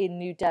in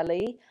New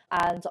Delhi,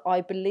 and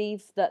I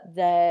believe that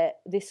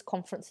this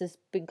conference has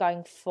been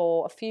going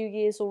for a few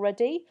years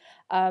already.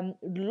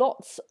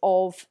 Lots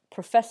of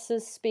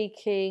professors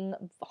speaking,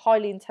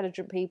 highly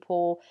intelligent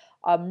people.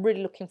 I'm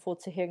really looking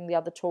forward to hearing the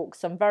other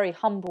talks. I'm very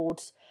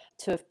humbled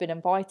to have been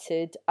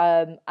invited,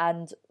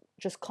 and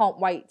just can't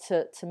wait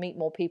to meet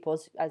more people,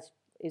 as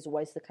is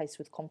always the case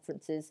with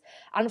conferences,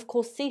 and of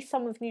course see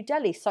some of New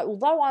Delhi. So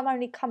although I'm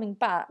only coming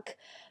back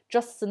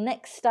just the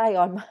next day,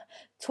 I'm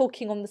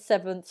talking on the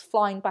 7th,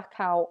 flying back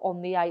out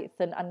on the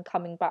 8th, and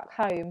coming back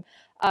home.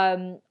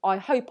 I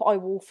hope I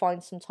will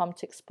find some time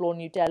to explore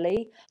New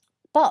Delhi.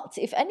 But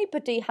if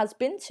anybody has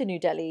been to New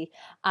Delhi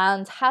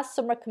and has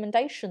some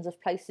recommendations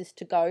of places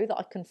to go that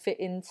I can fit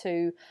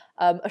into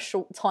a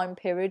short time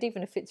period,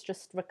 even if it's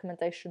just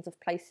recommendations of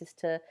places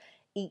to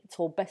eat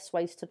or best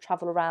ways to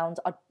travel around,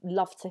 I'd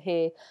love to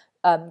hear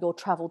your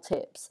travel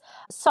tips.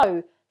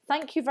 So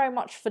Thank you very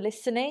much for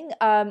listening.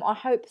 I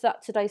hope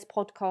that today's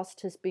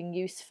podcast has been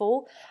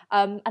useful.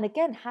 And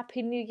again,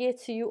 Happy New Year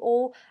to you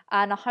all.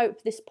 And I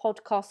hope this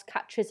podcast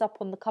catches up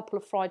on the couple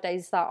of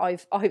Fridays that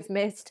I've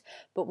missed.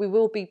 But we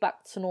will be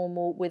back to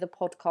normal with a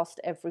podcast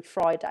every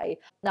Friday.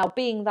 Now,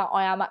 being that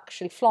I am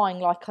actually flying,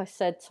 like I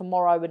said,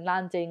 tomorrow and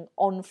landing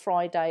on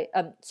Friday.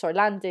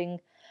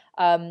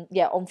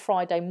 On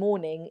Friday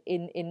morning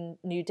in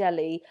New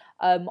Delhi.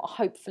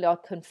 Hopefully I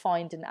can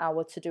find an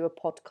hour to do a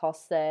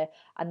podcast there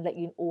and let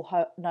you all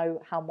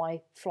know how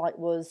my flight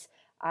was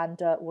and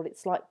what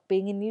it's like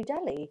being in New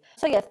Delhi.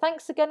 So yeah,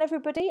 thanks again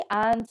everybody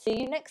and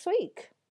see you next week.